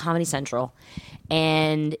Comedy Central,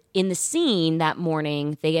 and in the scene that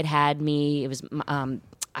morning, they had me. It was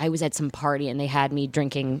I was at some party, and they had me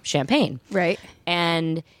drinking champagne. Right.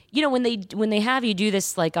 And when they have you do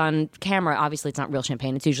this like on camera, obviously it's not real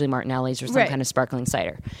champagne. It's usually Martinelli's or some Right. kind of sparkling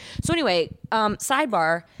cider. So anyway,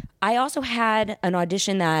 sidebar. I also had an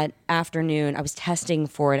audition that afternoon. I was testing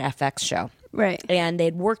for an FX show. Right. And they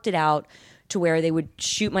had worked it out to where they would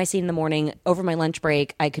shoot my scene in the morning. Over my lunch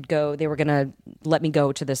break, I could go. They were going to let me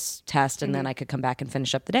go to this test, and then I could come back and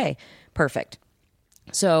finish up the day. Perfect.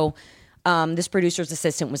 So this producer's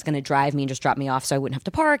assistant was going to drive me and just drop me off so I wouldn't have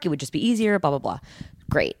to park. It would just be easier, blah, blah, blah.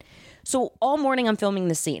 Great. So all morning I'm filming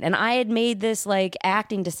the scene, and I had made this like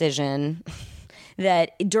acting decision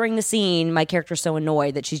that during the scene, my character's so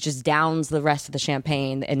annoyed that she just downs the rest of the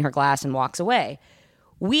champagne in her glass and walks away.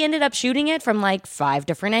 We ended up shooting it from like 5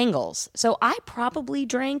 different angles. So I probably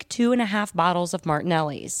drank 2.5 bottles of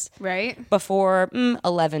Martinelli's Right. before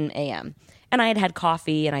 11 a.m. And I had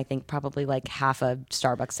coffee and I think probably like half a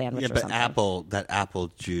Starbucks sandwich Yeah, or but something. that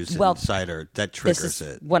apple juice Well, and cider, that This triggers is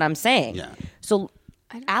it. what I'm saying. Yeah. So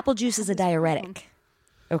apple juice is a diuretic.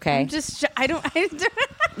 Okay. I don't.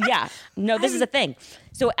 Yeah. No, this is a thing.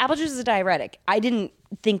 So apple juice is a diuretic. I didn't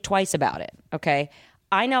think twice about it. Okay.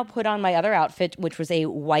 I now put on my other outfit, which was a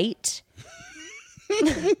white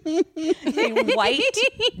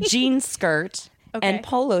jean skirt and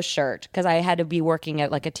polo shirt because I had to be working at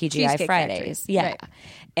like a TGI Cheesecake Fridays. Factory. Yeah. Right.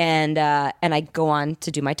 And I go on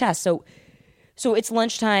to do my test. So it's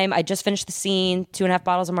lunchtime. I just finished the scene, 2.5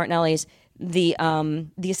 bottles of Martinelli's. The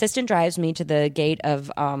assistant drives me to the gate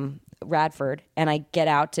of Radford, and I get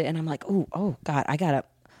out and I'm like, oh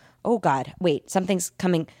God, wait, something's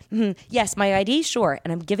coming. Yes, my ID, sure.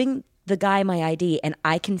 And I'm giving the guy my ID, and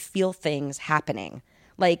I can feel things happening.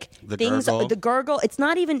 Like The things, gurgle? the gurgle. It's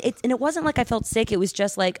not even. And it wasn't like I felt sick. It was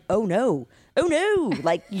just like, oh no,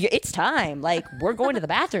 like it's time. Like we're going to the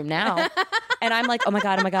bathroom now. And I'm like, oh my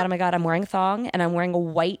god. I'm wearing a thong, and I'm wearing a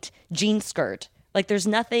white jean skirt. Like, there's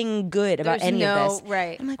nothing good about There's any of no- this.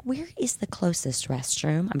 right. I'm like, where is the closest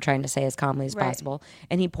restroom? I'm trying to say as calmly as Right. possible.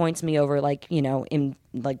 And he points me over, like, in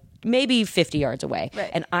like maybe 50 yards away. Right.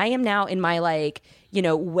 And I am now in my, like,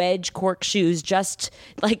 wedge cork shoes, just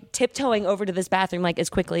like tiptoeing over to this bathroom, like, as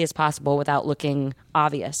quickly as possible without looking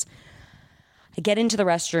obvious. I get into the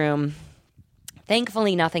restroom.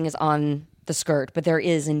 Thankfully, nothing is on the skirt, but there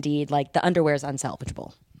is indeed, like, the underwear is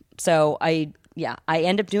unsalvageable. So I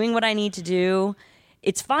end up doing what I need to do.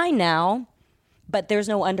 It's fine now, but there's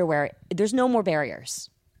no underwear. There's no more barriers.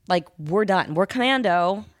 Like, we're done. We're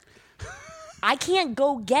commando. I can't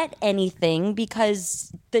go get anything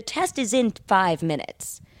because the test is in 5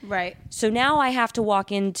 minutes. Right. So now I have to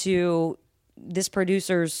walk into this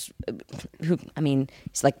producer's,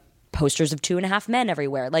 it's like posters of 2.5 Men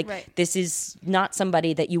everywhere. Like, Right. this is not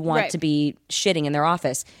somebody that you want Right. to be shitting in their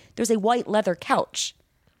office. There's a white leather couch.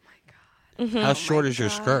 How short is your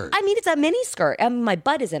skirt? I mean, it's a mini skirt. My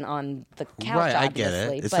butt isn't on the couch, Right, I get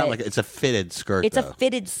obviously, it. It's but not like it's a fitted skirt. it's though. a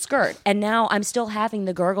fitted skirt. And now I'm still having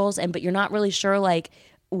the gurgles, but you're not really sure, like,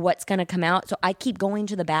 what's going to come out. So I keep going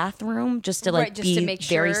to the bathroom just to, like, Right, just be to make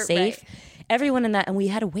very sure, safe. right. Everyone in that, and we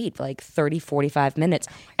had to wait for like 30, 45 minutes.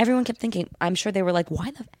 Everyone kept thinking, I'm sure they were like,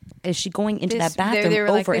 why the is she going into that bathroom They were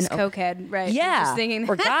over like, this and cokehead, right? yeah. Just thinking,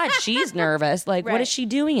 Or God, she's nervous. Like, what Right. is she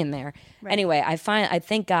doing in there? Anyway, I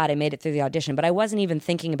thank God I made it through the audition, but I wasn't even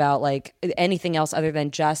thinking about, like, anything else other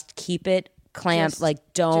than just keep it clamped. Just- like,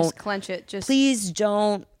 don't just clench it. Just please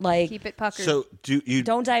don't, like, keep it puckered. So do you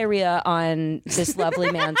don't diarrhea on this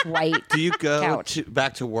lovely man's white do you go couch.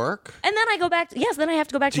 back to work? And then I go back. Yes, then I have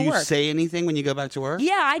to go back Do to you work. say anything when you go back to work?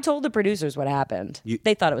 Yeah, I told the producers what happened.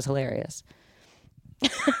 They thought it was hilarious. I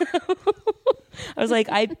was like,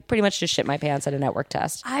 I pretty much just shit my pants at a network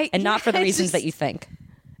test. And not for the yeah, reasons just- that you think.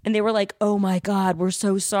 And they were like, oh my God, we're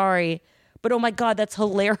so sorry. But oh my God, that's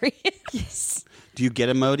hilarious. Do you get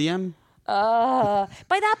Imodium? By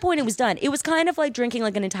that point, it was done. It was kind of like drinking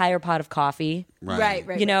like an entire pot of coffee. right.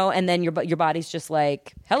 You know, and then your body's just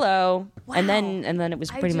like, hello. And then it was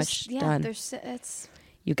pretty much done. It's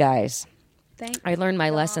You guys, thank I learned my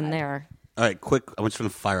lesson God. there. All right, quick. I just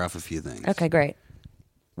want to fire off a few things. Okay, great.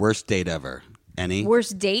 Worst date ever. Any?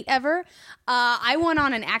 Worst date ever. I went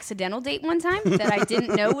on an accidental date one time that I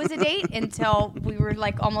didn't know was a date until we were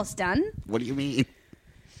like almost done. What do you mean?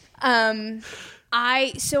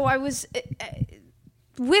 I was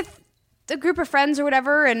with a group of friends or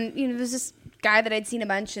whatever, and there was this guy that I'd seen a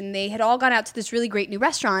bunch, and they had all gone out to this really great new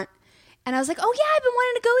restaurant, and I was like, oh yeah, I've been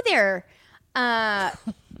wanting to go there,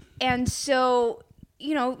 and so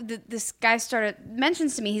this guy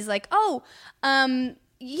mentions to me, he's like, oh,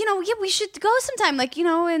 yeah, we should go sometime, like,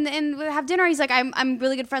 and have dinner. He's like, I'm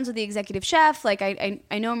really good friends with the executive chef, like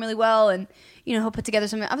I know him really well, and he'll put together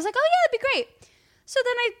something. I was like, oh yeah, that'd be great. So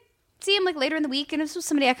then I see him like later in the week, and this was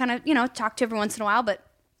somebody I kind of talked to every once in a while, but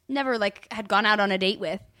never like had gone out on a date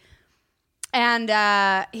with. And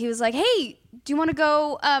he was like, hey, do you want to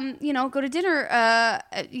go go to dinner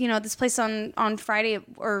this place on Friday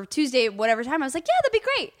or Tuesday, whatever time? I was like, yeah, that'd be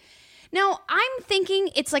great. Now I'm thinking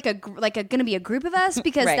it's like gonna be a group of us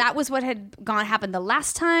because Right. that was what had happened the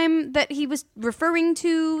last time that he was referring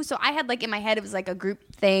to. So I had like in my head it was like a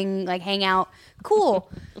group thing, like hang out,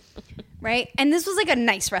 cool. Right? And this was like a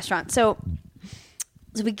nice restaurant. So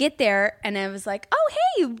we get there, and I was like, oh,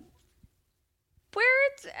 hey,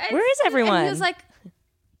 Where is everyone? And he was like,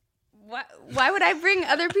 why would I bring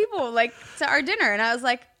other people like to our dinner? And I was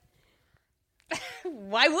like,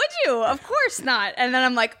 why would you? Of course not. And then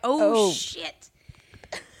I'm like, oh. Shit.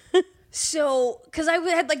 So, because I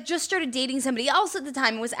had like just started dating somebody else at the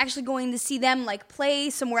time and was actually going to see them like play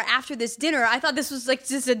somewhere after this dinner. I thought this was like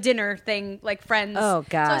just a dinner thing, like friends. Oh,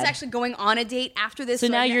 God. So I was actually going on a date after this. So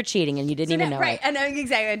now I- you're cheating and you didn't even know right. it. And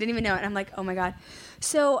exactly, I didn't even know it. And I'm like, oh my God.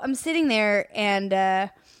 So I'm sitting there, and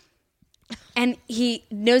he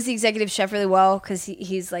knows the executive chef really well because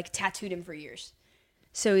he's like tattooed him for years.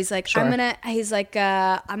 So he's like, Sure. I'm gonna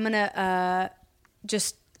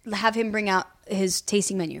just have him bring out his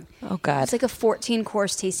tasting menu. Oh, God. It's like a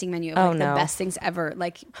 14-course tasting menu of Oh, like no. the best things ever.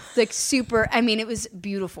 Like super. I mean, it was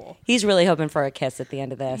beautiful. He's really hoping for a kiss at the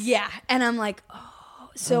end of this. Yeah, and I'm like, oh.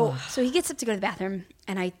 So he gets up to go to the bathroom,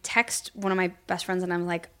 and I text one of my best friends, and I'm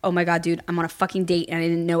like, oh my God, dude, I'm on a fucking date, and I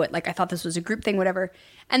didn't know it. Like, I thought this was a group thing, whatever.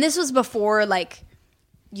 And this was before, like,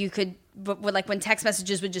 you could, but like when text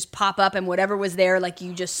messages would just pop up, and whatever was there, like,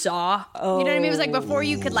 you just saw. You know what I mean? It was like before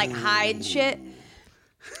you could like hide shit.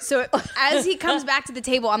 So as he comes back to the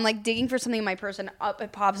table, I'm like digging for something in my purse, and up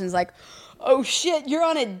it pops, and is like, oh shit, you're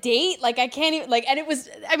on a date? Like, I can't even, like, and it was,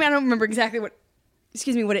 I mean, I don't remember exactly what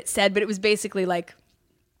it said, but it was basically like,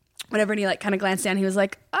 whatever, and he like kind of glanced down. He was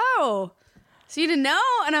like, "Oh, So you didn't know?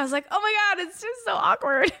 And I was like, oh my God, it's just so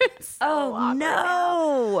awkward. It's so awkward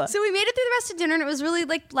no. now. So we made it through the rest of dinner, and it was really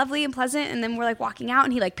like lovely and pleasant. And then we're like walking out,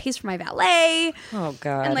 and he like pays for my valet. Oh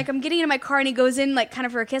God. And like I'm getting into my car, and he goes in like kind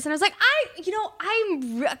of for a kiss, and I was like,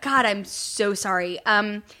 I'm so sorry.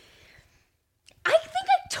 I think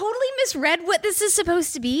I totally misread what this is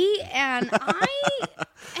supposed to be, and I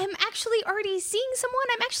am actually already seeing someone.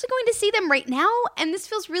 I'm actually going to see them right now, and this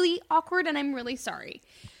feels really awkward, and I'm really sorry.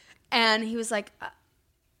 And he was like,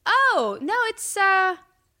 "Oh no, it's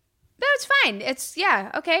fine. It's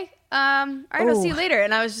okay. All right, I'll see you later."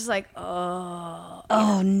 And I was just like, "Oh,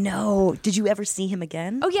 oh no! Did you ever see him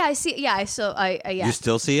again? oh yeah, I see. Yeah, I still, yeah. You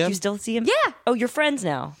still see him? Do you still see him? Yeah. Oh, you're friends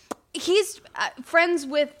now. He's friends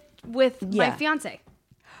with my Yeah. fiance.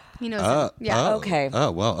 He knows him. Yeah, Okay.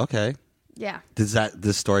 Oh, well, okay. yeah. Does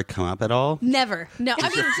this story come up at all? Never. No, I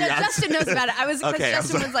mean, Justin knows about it. I was because Okay,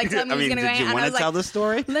 Justin was like telling me he was going to go did hang you out. And I want was to tell like, the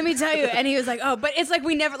story? let me tell you. And he was like, oh, but it's like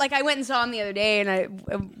we never, like I went and saw him the other day, and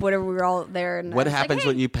we were all there. And What I was happens like, hey,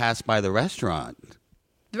 when you pass by the restaurant?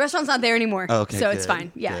 the restaurant's not there anymore. Oh, okay, so it's good,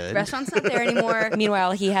 fine. Yeah, good. the restaurant's not there anymore.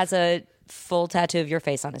 Meanwhile, he has a full tattoo of your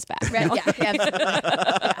face on his back. Right,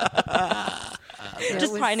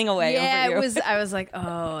 Just pining away Yeah, over you. it was. I was like,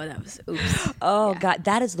 oh, that was oops. Oh God,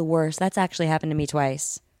 that is the worst. That's actually happened to me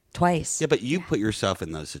twice. Yeah, but you put yourself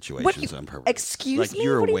in those situations on purpose. Excuse like, me?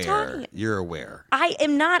 You're What are you aware. talking- You're aware. I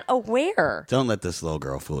am not aware. Don't let this little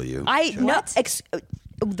girl fool you.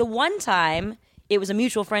 The one time it was a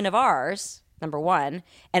mutual friend of ours, number one,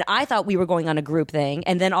 and I thought we were going on a group thing,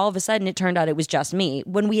 and then all of a sudden it turned out it was just me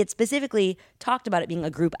when we had specifically talked about it being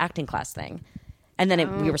a group acting class thing. And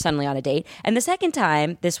then we were suddenly on a date. And the second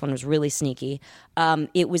time, this one was really sneaky.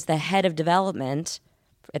 It was the head of development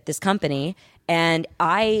at this company, and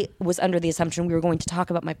I was under the assumption we were going to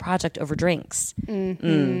talk about my project over drinks.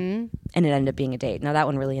 And it ended up being a date. Now that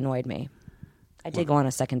one really annoyed me. I did go on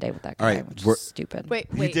a second date with that guy, All right, which we're- is stupid. Wait.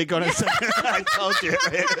 You did go to I told you.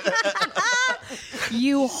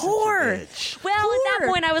 You whore. Well, at that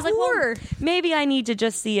point, I was like, well, Whore. maybe I need to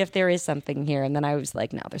just see if there is something here. And then I was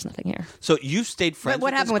like, no, there's nothing here. So you stayed friends But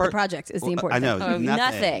what with happened this with the per- project is the Well, important I know. thing.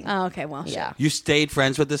 Nothing. Oh, okay. Well, shit. Yeah. You stayed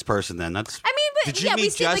friends with this person then. That's. I mean, but did you yeah, we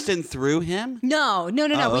meet stayed, like- Justin through him? No. Oh, It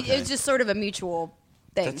okay. was just sort of a mutual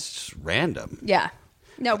thing. That's just random. Yeah.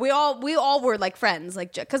 No, we all were like friends,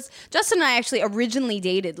 like because Justin and I actually originally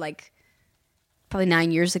dated like probably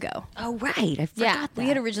 9 years ago. Oh, right. I forgot Yeah, that. we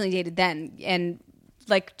had originally dated then, and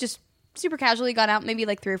like just super casually gone out maybe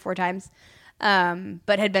like 3 or 4 times,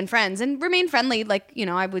 but had been friends and remained friendly. Like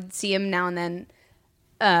I would see him now and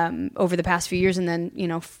then over the past few years, and then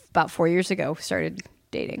about 4 years ago started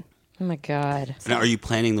dating. Oh, my God. Now, are you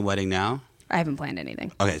planning the wedding now? I haven't planned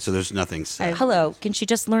anything. Okay, so there's nothing set. Hello. Can she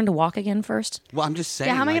just learn to walk again first? Well, I'm just saying.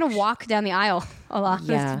 Yeah, how am I like, going to walk down the aisle a lot?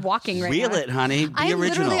 Yeah. Just walking right Wheel now. it, honey. Be I'm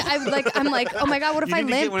original. literally, I'm like, oh my God, what if You I need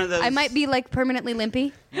to get limp? one of those- I might be like permanently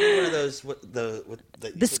limpy. One of those. The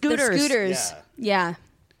The scooters. scooters. Yeah.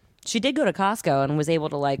 She did go to Costco and was able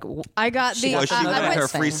to I got the. Well, she I got went- her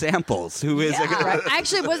free samples. Who is? Right.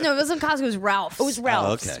 Actually, it wasn't Costco. It was Ralph's. It was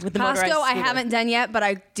Ralph's. okay. With the motorized Costco. I scooter. haven't done yet, but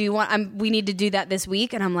I do want. We need to do that this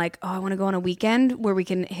week, and I'm like, I want to go on a weekend where we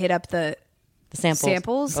can hit up the The samples.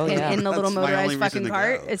 samples Oh, yeah. in the little That's my only motorized reason fucking to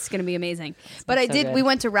cart. go. It's going to be amazing. But I so did. good. We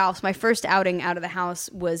went to Ralph's. My first outing out of the house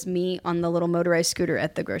was me on the little motorized scooter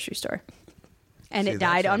at the grocery store. And See, it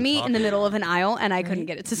that's died what on I'm me in talking the middle of about. an aisle, and I couldn't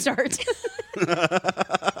get it to start.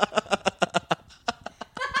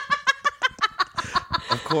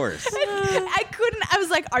 Of course. I couldn't. I was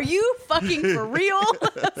like, "Are you fucking for real?"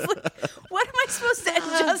 I was like, what am I supposed to? And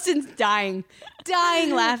Justin's dying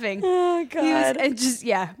laughing. Oh, God. And just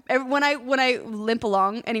when I limp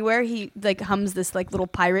along anywhere, he like hums this like little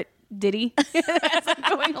pirate ditty as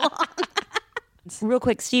I'm going along. Real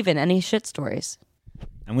quick, Steven, any shit stories?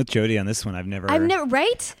 I'm with Jodie on this one. I've never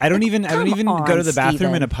Right. I don't even on, go to the bathroom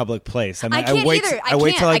Steven. in a public place. I can't wait either. I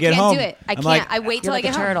wait till I get can't home. do it. I I'm can't. like, I wait till You're I like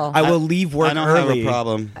get a turtle. home. I will leave work I don't early. have a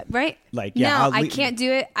problem. Right. Like, yeah, No, I'll I leave- can't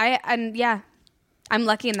do it. I'm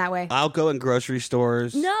lucky in that way. I'll go in grocery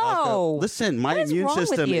stores. No. I'll go- Listen, my What is immune wrong with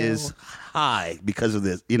system you? is high because of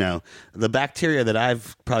this. The bacteria that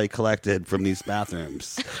I've probably collected from these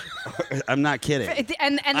bathrooms. I'm not kidding.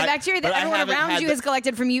 And the bacteria but that I everyone haven't around had you the- has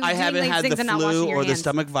collected from you I doing haven't these had things the and not washing flu your or the hands.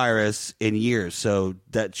 stomach virus in years, so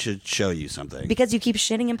that should show you something. Because you keep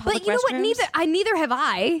shitting in public But you know what? restrooms? Neither have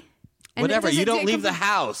I. And Whatever. it You doesn't don't leave the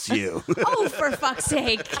house, you. Oh, for fuck's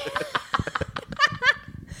sake!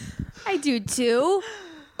 I do too.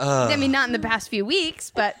 I mean, not in the past few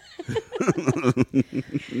weeks, but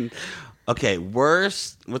Okay,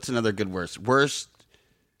 worst. What's another good worst? Worst.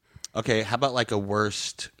 Okay, how about like a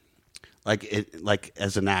worst, like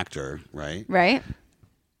as an actor, right? Right.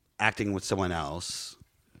 Acting with someone else,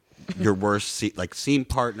 your worst scene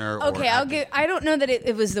partner. Okay, I don't know that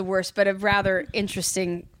it was the worst, but a rather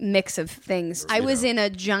interesting mix of things. I was in a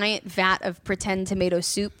giant vat of pretend tomato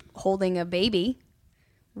soup holding a baby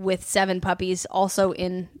with 7 puppies also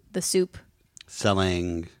in the soup.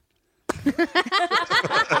 Selling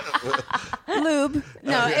Lube.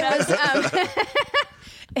 No, it was...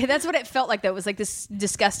 that's what it felt like, though. It was like this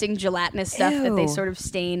disgusting gelatinous stuff that they Ew. sort of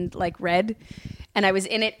stained like red. And I was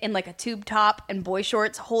in it in like a tube top and boy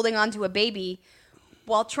shorts holding onto a baby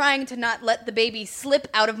while trying to not let the baby slip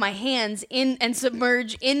out of my hands in and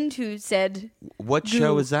submerge into said what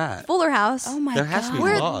show is that? Fuller House. Oh my There has to be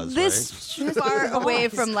We're laws, this right? far away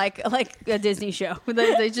from like a Disney show.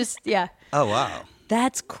 They just, yeah. Oh wow.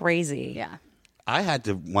 That's crazy. Yeah. I had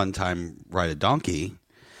to one time ride a donkey.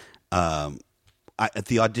 At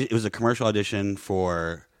the it was a commercial audition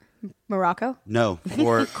for Morocco,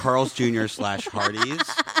 for Carl's Jr. / Hardee's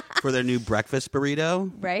for their new breakfast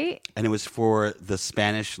burrito, right? and it was for the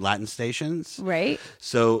Spanish Latin stations, Right.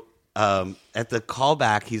 So at the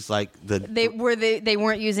callback, he's like They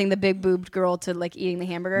weren't using the big boobed girl to like eating the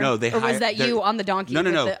hamburger. no, they or was hired- that they're- you on the donkey? No.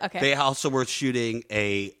 with the- okay. They also were shooting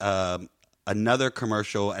another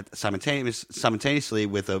commercial simultaneously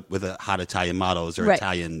with a hot Italian models or Right.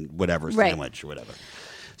 Italian whatever Right. sandwich or whatever.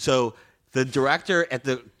 So the director at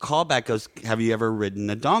the callback goes, "Have you ever ridden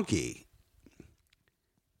a donkey?"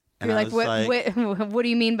 And You're I like, was what do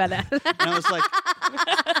you mean by that? and I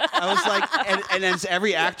was like, and as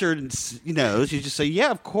every actor knows, you just say, "Yeah,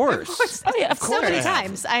 of course." Oh yeah, of course. So many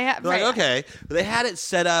times I have. They're Right. like, okay. But they had it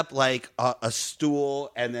set up like a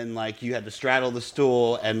stool, and then like you had to straddle the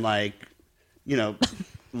stool and like,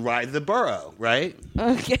 ride the burro, right?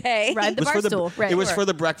 Okay. Ride the It was bar for stool. Right. It was for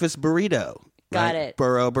the breakfast burrito. Got right? it.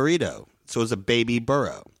 Burro burrito. So it was a baby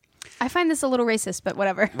burro. I find this a little racist, but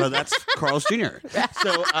whatever. Well, that's Carl's Jr.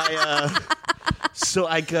 So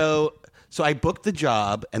I booked the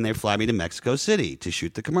job, and they fly me to Mexico City to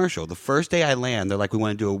shoot the commercial. The first day I land, they're like, we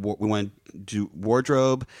want to do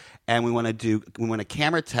wardrobe, and we want to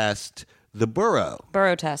camera test the burro.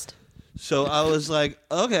 Burrow test. So I was like,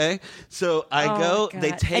 okay. So I go. God.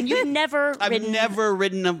 They take And you've never I've ridden- never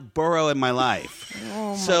ridden a burro in my life.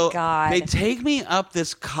 Oh my So God. they take me up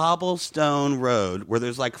this cobblestone road where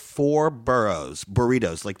there's like 4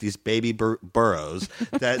 burritos, like these baby burros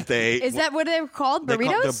that they Is that what they were called? they call-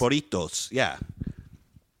 Burritos? they're burritos, yeah,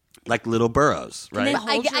 like little burros, right? they hold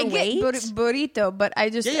I your get weight? burrito, but I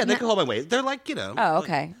just yeah, they can hold my weight. They're like Oh,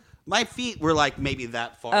 okay. My feet were like maybe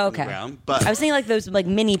that far Oh, from okay. the ground, but I was thinking like those like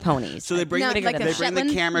mini ponies. so they bring Not the, like a they bring the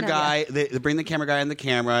Shetland? camera No, guy. They bring the camera guy and the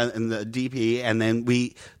camera and the DP, and then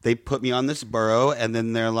they put me on this burro, and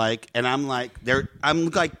then they're like, and I'm like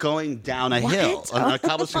going down a hill on a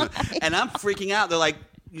cobblestone, and I'm freaking out. They're like,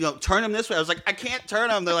 turn him this way. I was like, I can't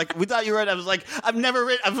turn him. They're like, we thought you were. I was like, I've never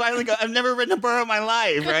ridden a burro in my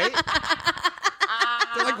life, right?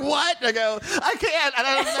 They're like, what? I go, I can't.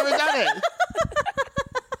 I've never done it.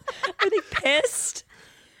 Are they pissed?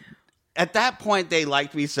 At that point, they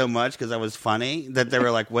liked me so much because I was funny that they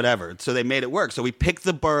were like, whatever. So they made it work. So we picked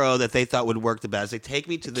the burro that they thought would work the best. They take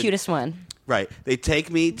me to the Cutest one. Right. They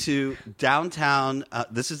take me to downtown.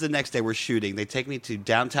 This is the next day we're shooting. They take me to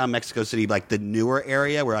downtown Mexico City, like the newer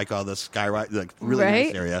area where like all the skyrocket, like really nice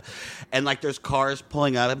Right. area. And like there's cars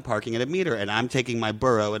pulling up and parking at a meter. And I'm taking my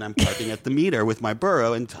burro and I'm parking at the meter with my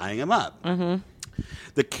burro and tying him up. Mm-hmm.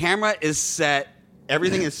 The camera is set.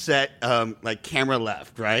 Everything is set like camera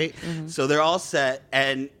left, right? Mm-hmm. So they're all set.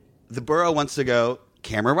 And the burro wants to go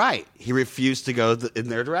camera right. He refused to go in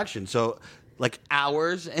their direction. So like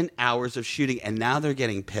hours and hours of shooting, and now they're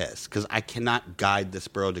getting pissed because I cannot guide this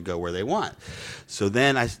burro to go where they want. So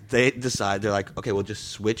then they decide, they're like, okay, we'll just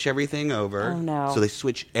switch everything over. Oh, no. So they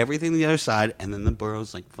switch everything to the other side, and then the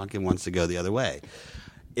burro's like fucking wants to go the other way.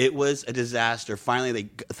 It was a disaster.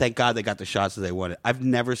 Finally, thank God they got the shots that they wanted. I've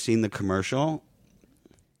never seen the commercial,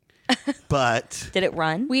 but Did it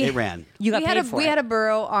run? it ran. You got paid for we it. had a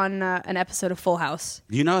burro on an episode of Full House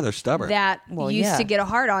You know they're stubborn. that Well, used yeah. to get a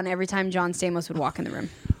hard on every time John Stamos would walk in the room.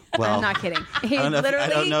 Well, I'm not kidding. He I don't know. If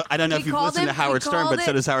literally- you've listened to Howard Stern, but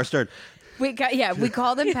so does Howard Stern. we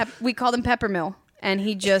called him Peppermill, and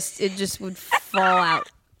it just would fall out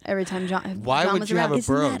every time John. Why John would was you have around. a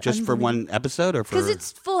burro just for one episode or for? Because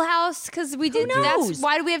it's Full House. Because we did. knows? That's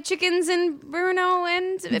why do we have chickens and Bruno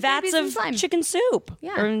and Vats babies and of slime. chicken soup.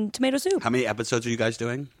 Yeah. Or tomato soup. How many episodes are you guys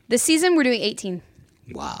doing? This season we're doing 18.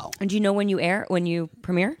 Wow. And do you know when you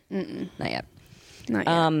premiere? Mm-mm. Not yet. Not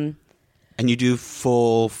yet. And you do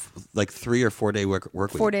full like 3 or 4 day work week?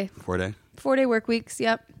 4 day. 4 day. 4-day work weeks.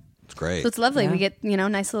 Yep. It's great. So it's lovely. We get,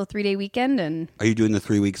 nice little 3-day weekend, and Are you doing the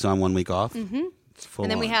 3 weeks on, 1 week off? Mm-hmm. It's full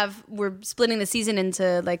then on. we're splitting the season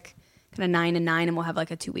into like kind of 9 and 9, and we'll have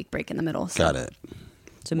like a 2-week break in the middle. So Got it.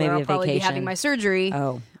 So where maybe I'll a probably vacation. be having my surgery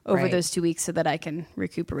Oh, over right. those 2 weeks so that I can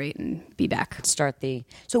recuperate and be back.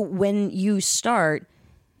 So when you start,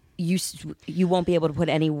 you won't be able to put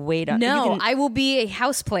any weight on. No, you can- I will be a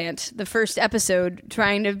houseplant the first episode,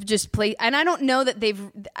 trying to just play. And I don't know that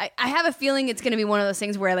I have a feeling it's going to be one of those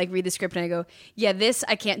things where I like read the script and I go, yeah, this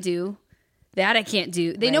I can't do. That I can't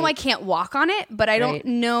do. They know Right. I can't walk on it, but I don't Right.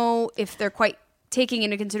 know if they're quite taking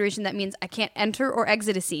into consideration that means I can't enter or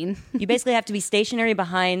exit a scene. You basically have to be stationary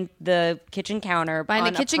behind the kitchen counter. Behind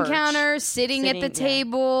on the a kitchen perch. counter, sitting at the Sitting, yeah.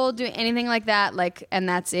 table, doing anything like that, and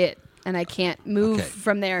that's it. And I can't move Okay.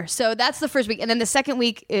 from there. So that's the first week, and then the second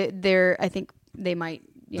week, I think they might.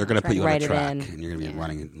 They're going to put you on a write it track, in. and you're going to be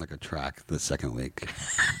running like a track the second week.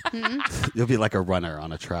 You'll be like a runner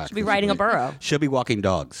on a track. Be riding a burro. She'll be walking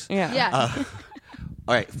dogs. Yeah. Yeah.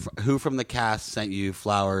 All right. Who from the cast sent you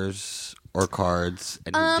flowers or cards?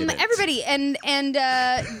 And who didn't? Everybody and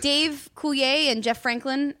Dave Coulier and Jeff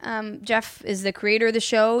Franklin. Jeff is the creator of the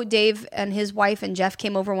show. Dave and his wife and Jeff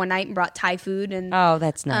came over one night and brought Thai food and Oh,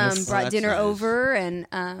 that's nice. brought that's dinner nice. over.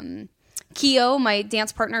 And Keo, my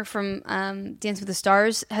dance partner from Dance with the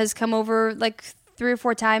Stars, has come over like 3 or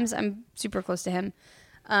 4 times. I'm super close to him.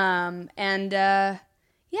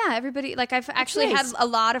 Yeah, everybody. Like I've actually nice. had a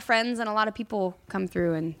lot of friends and a lot of people come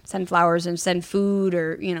through and send flowers and send food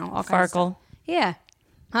or all kinds of Farkle. stuff. Yeah.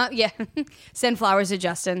 Yeah. Send flowers to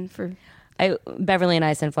Justin for. Beverly and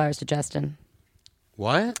I send flowers to Justin.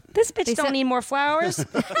 What? This bitch don't sent- need more flowers. You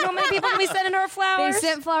know how many people can we sending her They flowers?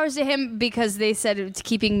 sent flowers to him because they said it's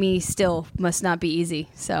keeping me still must not be easy.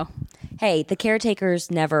 So Hey, the caretakers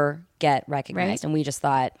never get recognized, Right. and we just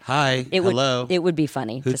thought Hi. it would Hello. it would be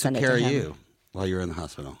funny Who to send took it care to of him. you while you were in the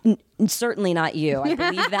hospital? Certainly not you. I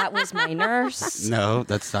believe that was my nurse. No,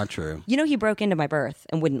 that's not true. You know, he broke into my birth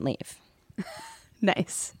and wouldn't leave,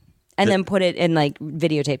 nice. and then put it and like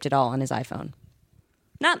videotaped it all on his iPhone.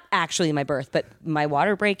 Not actually my birth, but my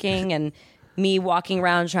water breaking and me walking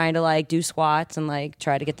around trying to like do squats and like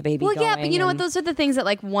try to get the baby Well, going. yeah, but you know what? and- Those are the things that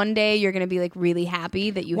like one day you're going to be like really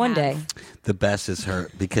happy that you One have. day. The best is her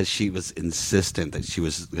because she was insistent that she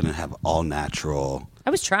was going to have all natural.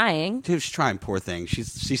 I was trying. Dude, she's trying, poor thing.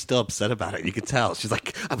 She's still upset about it. You can tell. She's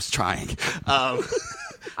like, I was trying. I'm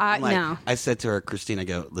like, No. I said to her, Christine, I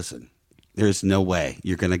go, listen, there's no way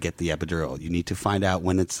you're going to get the epidural. You need to find out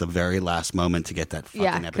when it's the very last moment to get that fucking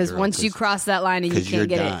Yeah, epidural. because once you cross that line and you Because you're can't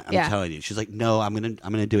get done. it, I'm yeah. telling you. She's like, no, I'm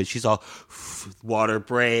gonna do it. She's all water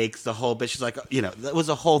breaks, the whole bit. She's like, that was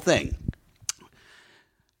a whole thing.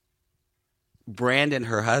 Brandon,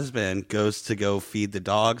 her husband, goes to go feed the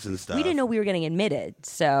dogs and stuff. We didn't know we were getting admitted,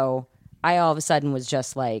 so I all of a sudden was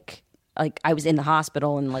just like I was in the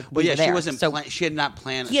hospital and like. Well, we yeah, were she there. wasn't. So She had not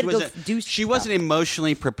planned. He had she to go wasn't, do She stuff. wasn't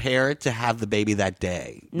emotionally prepared to have the baby that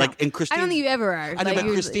day. Like, and Christine. I don't think you ever are. I know, Like, but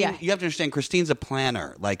you're- Christine, yeah. you have to understand. Christine's a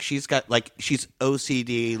planner. Like, she's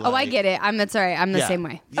OCD. Like, Oh, I get it. That's all right. I'm the Yeah. same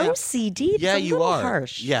way. Yeah. OCD. That's Yeah, a you little are.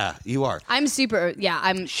 harsh. Yeah, you are. I'm super. Yeah,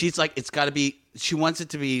 I'm. She's like, it's got to be. She wants it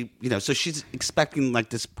to be, so she's expecting like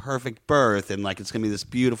this perfect birth and like it's gonna be this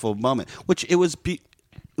beautiful moment, which it was.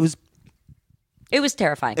 It was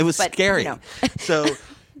terrifying. It was but, scary. you know. So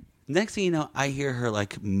next thing you know, I hear her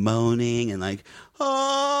like moaning and like, oh,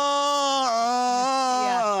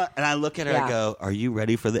 and I look at her. Yeah. I go, "Are you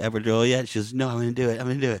ready for the epidural yet?" She goes, "No, I'm gonna do it. I'm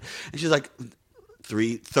gonna do it." And she's like,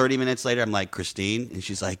 30 minutes later, I'm like, "Christine," and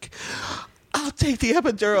she's like, I'll take the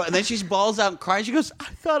epidural. And then she balls out and cries. She goes, I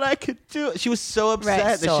thought I could do it. She was so upset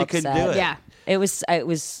Right. that So she couldn't upset. do it. Yeah.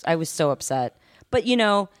 I was so upset. But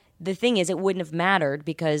the thing is, it wouldn't have mattered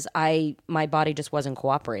because my body just wasn't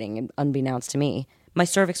cooperating, unbeknownst to me. My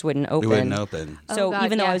cervix wouldn't open. It wouldn't open. So Oh, God,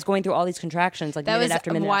 even though yeah. I was going through all these contractions, like That minute was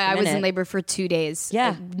after minute why after I was minute, in labor for 2 days.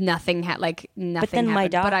 Yeah. Nothing had nothing. But then my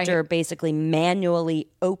happened. But doctor basically manually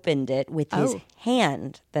opened it with his Oh.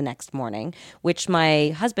 hand the next morning, which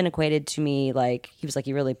my husband equated to me like he was like,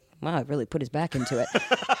 he really put his back into it.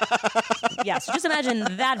 Yeah, so just imagine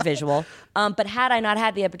that visual. But had I not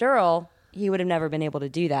had the epidural, he would have never been able to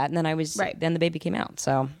do that. And then then the baby came out.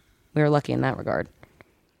 So we were lucky in that regard.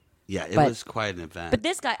 Yeah, it But- was quite an event. But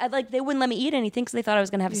this guy, they wouldn't let me eat anything because they thought I was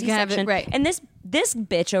going to have a You can have it, C-section. right. And this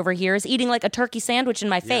bitch over here is eating like a turkey sandwich in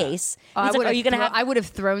my face. I He's like, would "Are you going to have?" I would have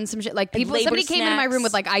thrown some shit. Like people, labor somebody came into my room snacks.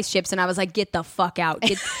 with like ice chips, and I was like, "Get the fuck out!"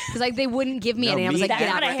 Because like they wouldn't give me No, any. I was me like, "Get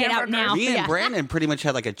either. out! Get out now!" Me and Yeah. Brandon pretty much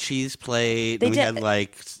had like a cheese plate. They and we did. had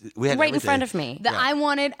we had right in everything. front of me. I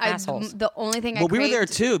wanted. Assholes. The only thing I Well, we were craved, there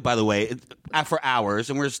too, by the way. for hours,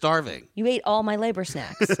 and we're starving. You ate all my labor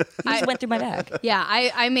snacks. You just went through my bag. Yeah,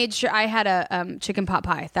 I made sure I had a chicken pot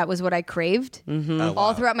pie. That was what I craved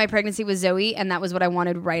all throughout my pregnancy with Zoe, and that was what I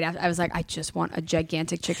wanted right after. I was like, I just want a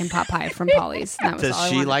gigantic chicken pot pie from Polly's. That was Does all I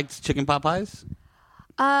she wanted. like chicken pot pies?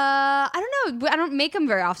 I don't know. I don't make them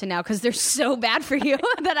very often now because they're so bad for you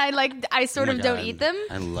that I sort Oh of my don't God. eat them.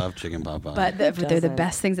 I love chicken pot pies. But they're the doesn't?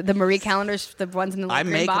 best things. The Marie calendars, the ones in the little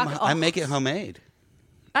green box. I make it homemade.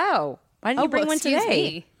 Oh, why didn't you bring one excuse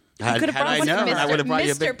today? me. could've brought I one known, from I would have brought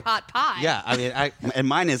you a Mr. big. Pot Pie. Yeah, I mean, and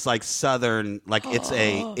mine is like southern, like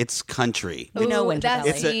it's country. You know Ooh, Winter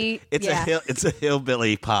that's Valley. It's a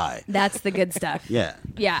hillbilly pie. That's the good stuff. Yeah.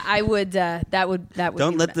 Yeah, I would. That would.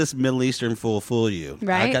 Don't be let the this Middle Eastern fool you. I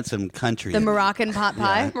Right? got some country. the in me. Moroccan pot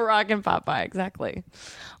pie. Moroccan pot pie, exactly.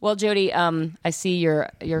 Well, Jodie, I see your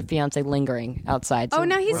fiance lingering outside. So Oh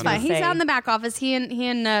no, he's we're gonna fine. He's say- out in the back office. He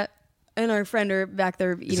and our friend are back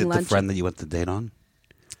there eating Is it lunch. the friend that you went to date on?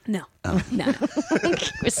 No, Oh. no.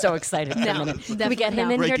 We're so excited. For No, a minute. Can we definitely get him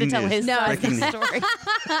not. in here to Breaking tell news. his No, side of the Breaking news. story?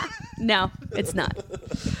 No, it's not.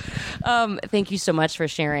 Thank you so much for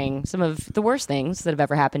sharing some of the worst things that have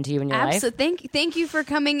ever happened to you in your life. Absolutely. Thank you for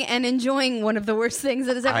coming and enjoying one of the worst things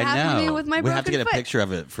that has ever I happened to me know. with my we broken have to get a foot. picture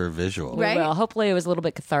of it for visual. Right? Well, hopefully it was a little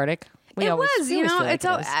bit cathartic. We It always- was, we you always know, feel like it's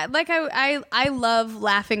it all, is. like I love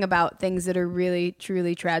laughing about things that are really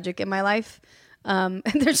truly tragic in my life.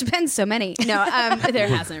 There's been so many. No, there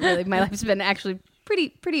hasn't really. My life's been actually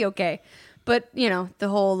pretty okay. But you know, the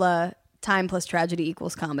whole time plus tragedy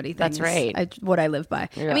equals comedy thing. That's is right. what I live by.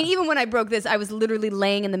 Yeah. I mean, even when I broke this, I was literally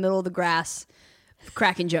laying in the middle of the grass,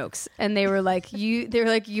 cracking jokes, and they were like,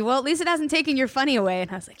 well, at least it hasn't taken your funny away.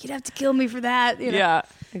 And I was like, you'd have to kill me for that. You know? Yeah,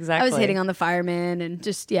 exactly. I was hitting on the fireman and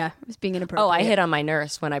just I was being inappropriate. Oh, I hit on my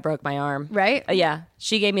nurse when I broke my arm. Right? Yeah.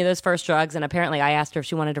 She gave me those first drugs, and apparently I asked her if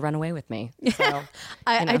she wanted to run away with me. So,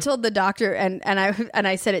 I told the doctor, and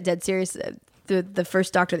I said it dead serious. The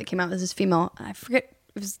first doctor that came out was this female. I forget.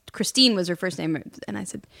 It was Christine was her first name, and I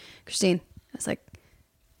said, Christine. I was like,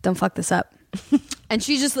 don't fuck this up. And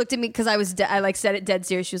she just looked at me because I was I said it dead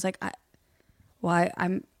serious. She was like, why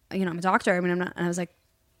I'm a doctor. I mean, I'm not. And I was like,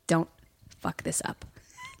 don't fuck this up.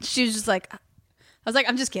 She was just like, I was like,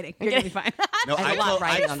 I'm just kidding. You're gonna be fine. No, I love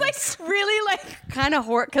writing I on was this. like really kind of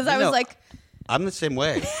horror because I was No. like. I'm the same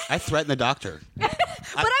way. I threatened the doctor. But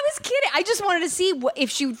I was kidding. I just wanted to see if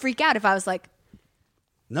she would freak out if I was like,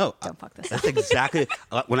 No, don't fuck this That's exactly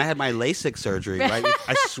when I had my LASIK surgery. Right,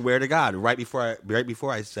 I swear to God, right before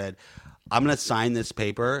I said, I'm going to sign this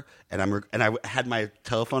paper, and I had my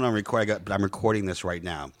telephone on record. But I'm recording this right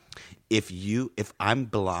now. If I'm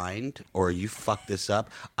blind or you fuck this up,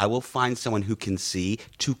 I will find someone who can see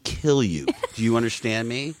to kill you. Do you understand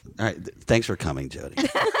me? All right. Thanks for coming, Jodie.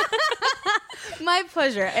 my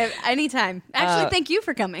pleasure. Anytime. Actually, thank you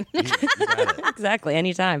for coming. You got it. Exactly.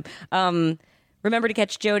 Anytime. Remember to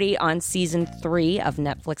catch Jodie on season 3 of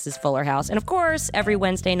Netflix's Fuller House. And of course, every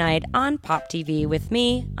Wednesday night on Pop TV with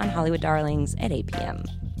me on Hollywood Darlings at 8 p.m.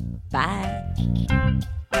 Bye.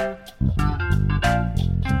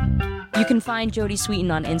 You can find Jodie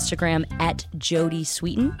Sweetin on Instagram at Jodie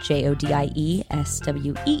Sweetin,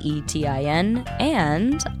 JODIESWEETIN,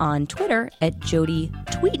 and on Twitter at Jodie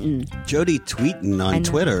Tweetin. Jodie tweeting on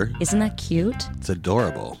Twitter. Isn't that cute? It's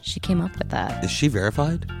adorable. She came up with that. Is she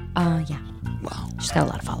verified? Yeah. Wow. She's got a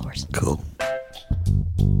lot of followers. Cool.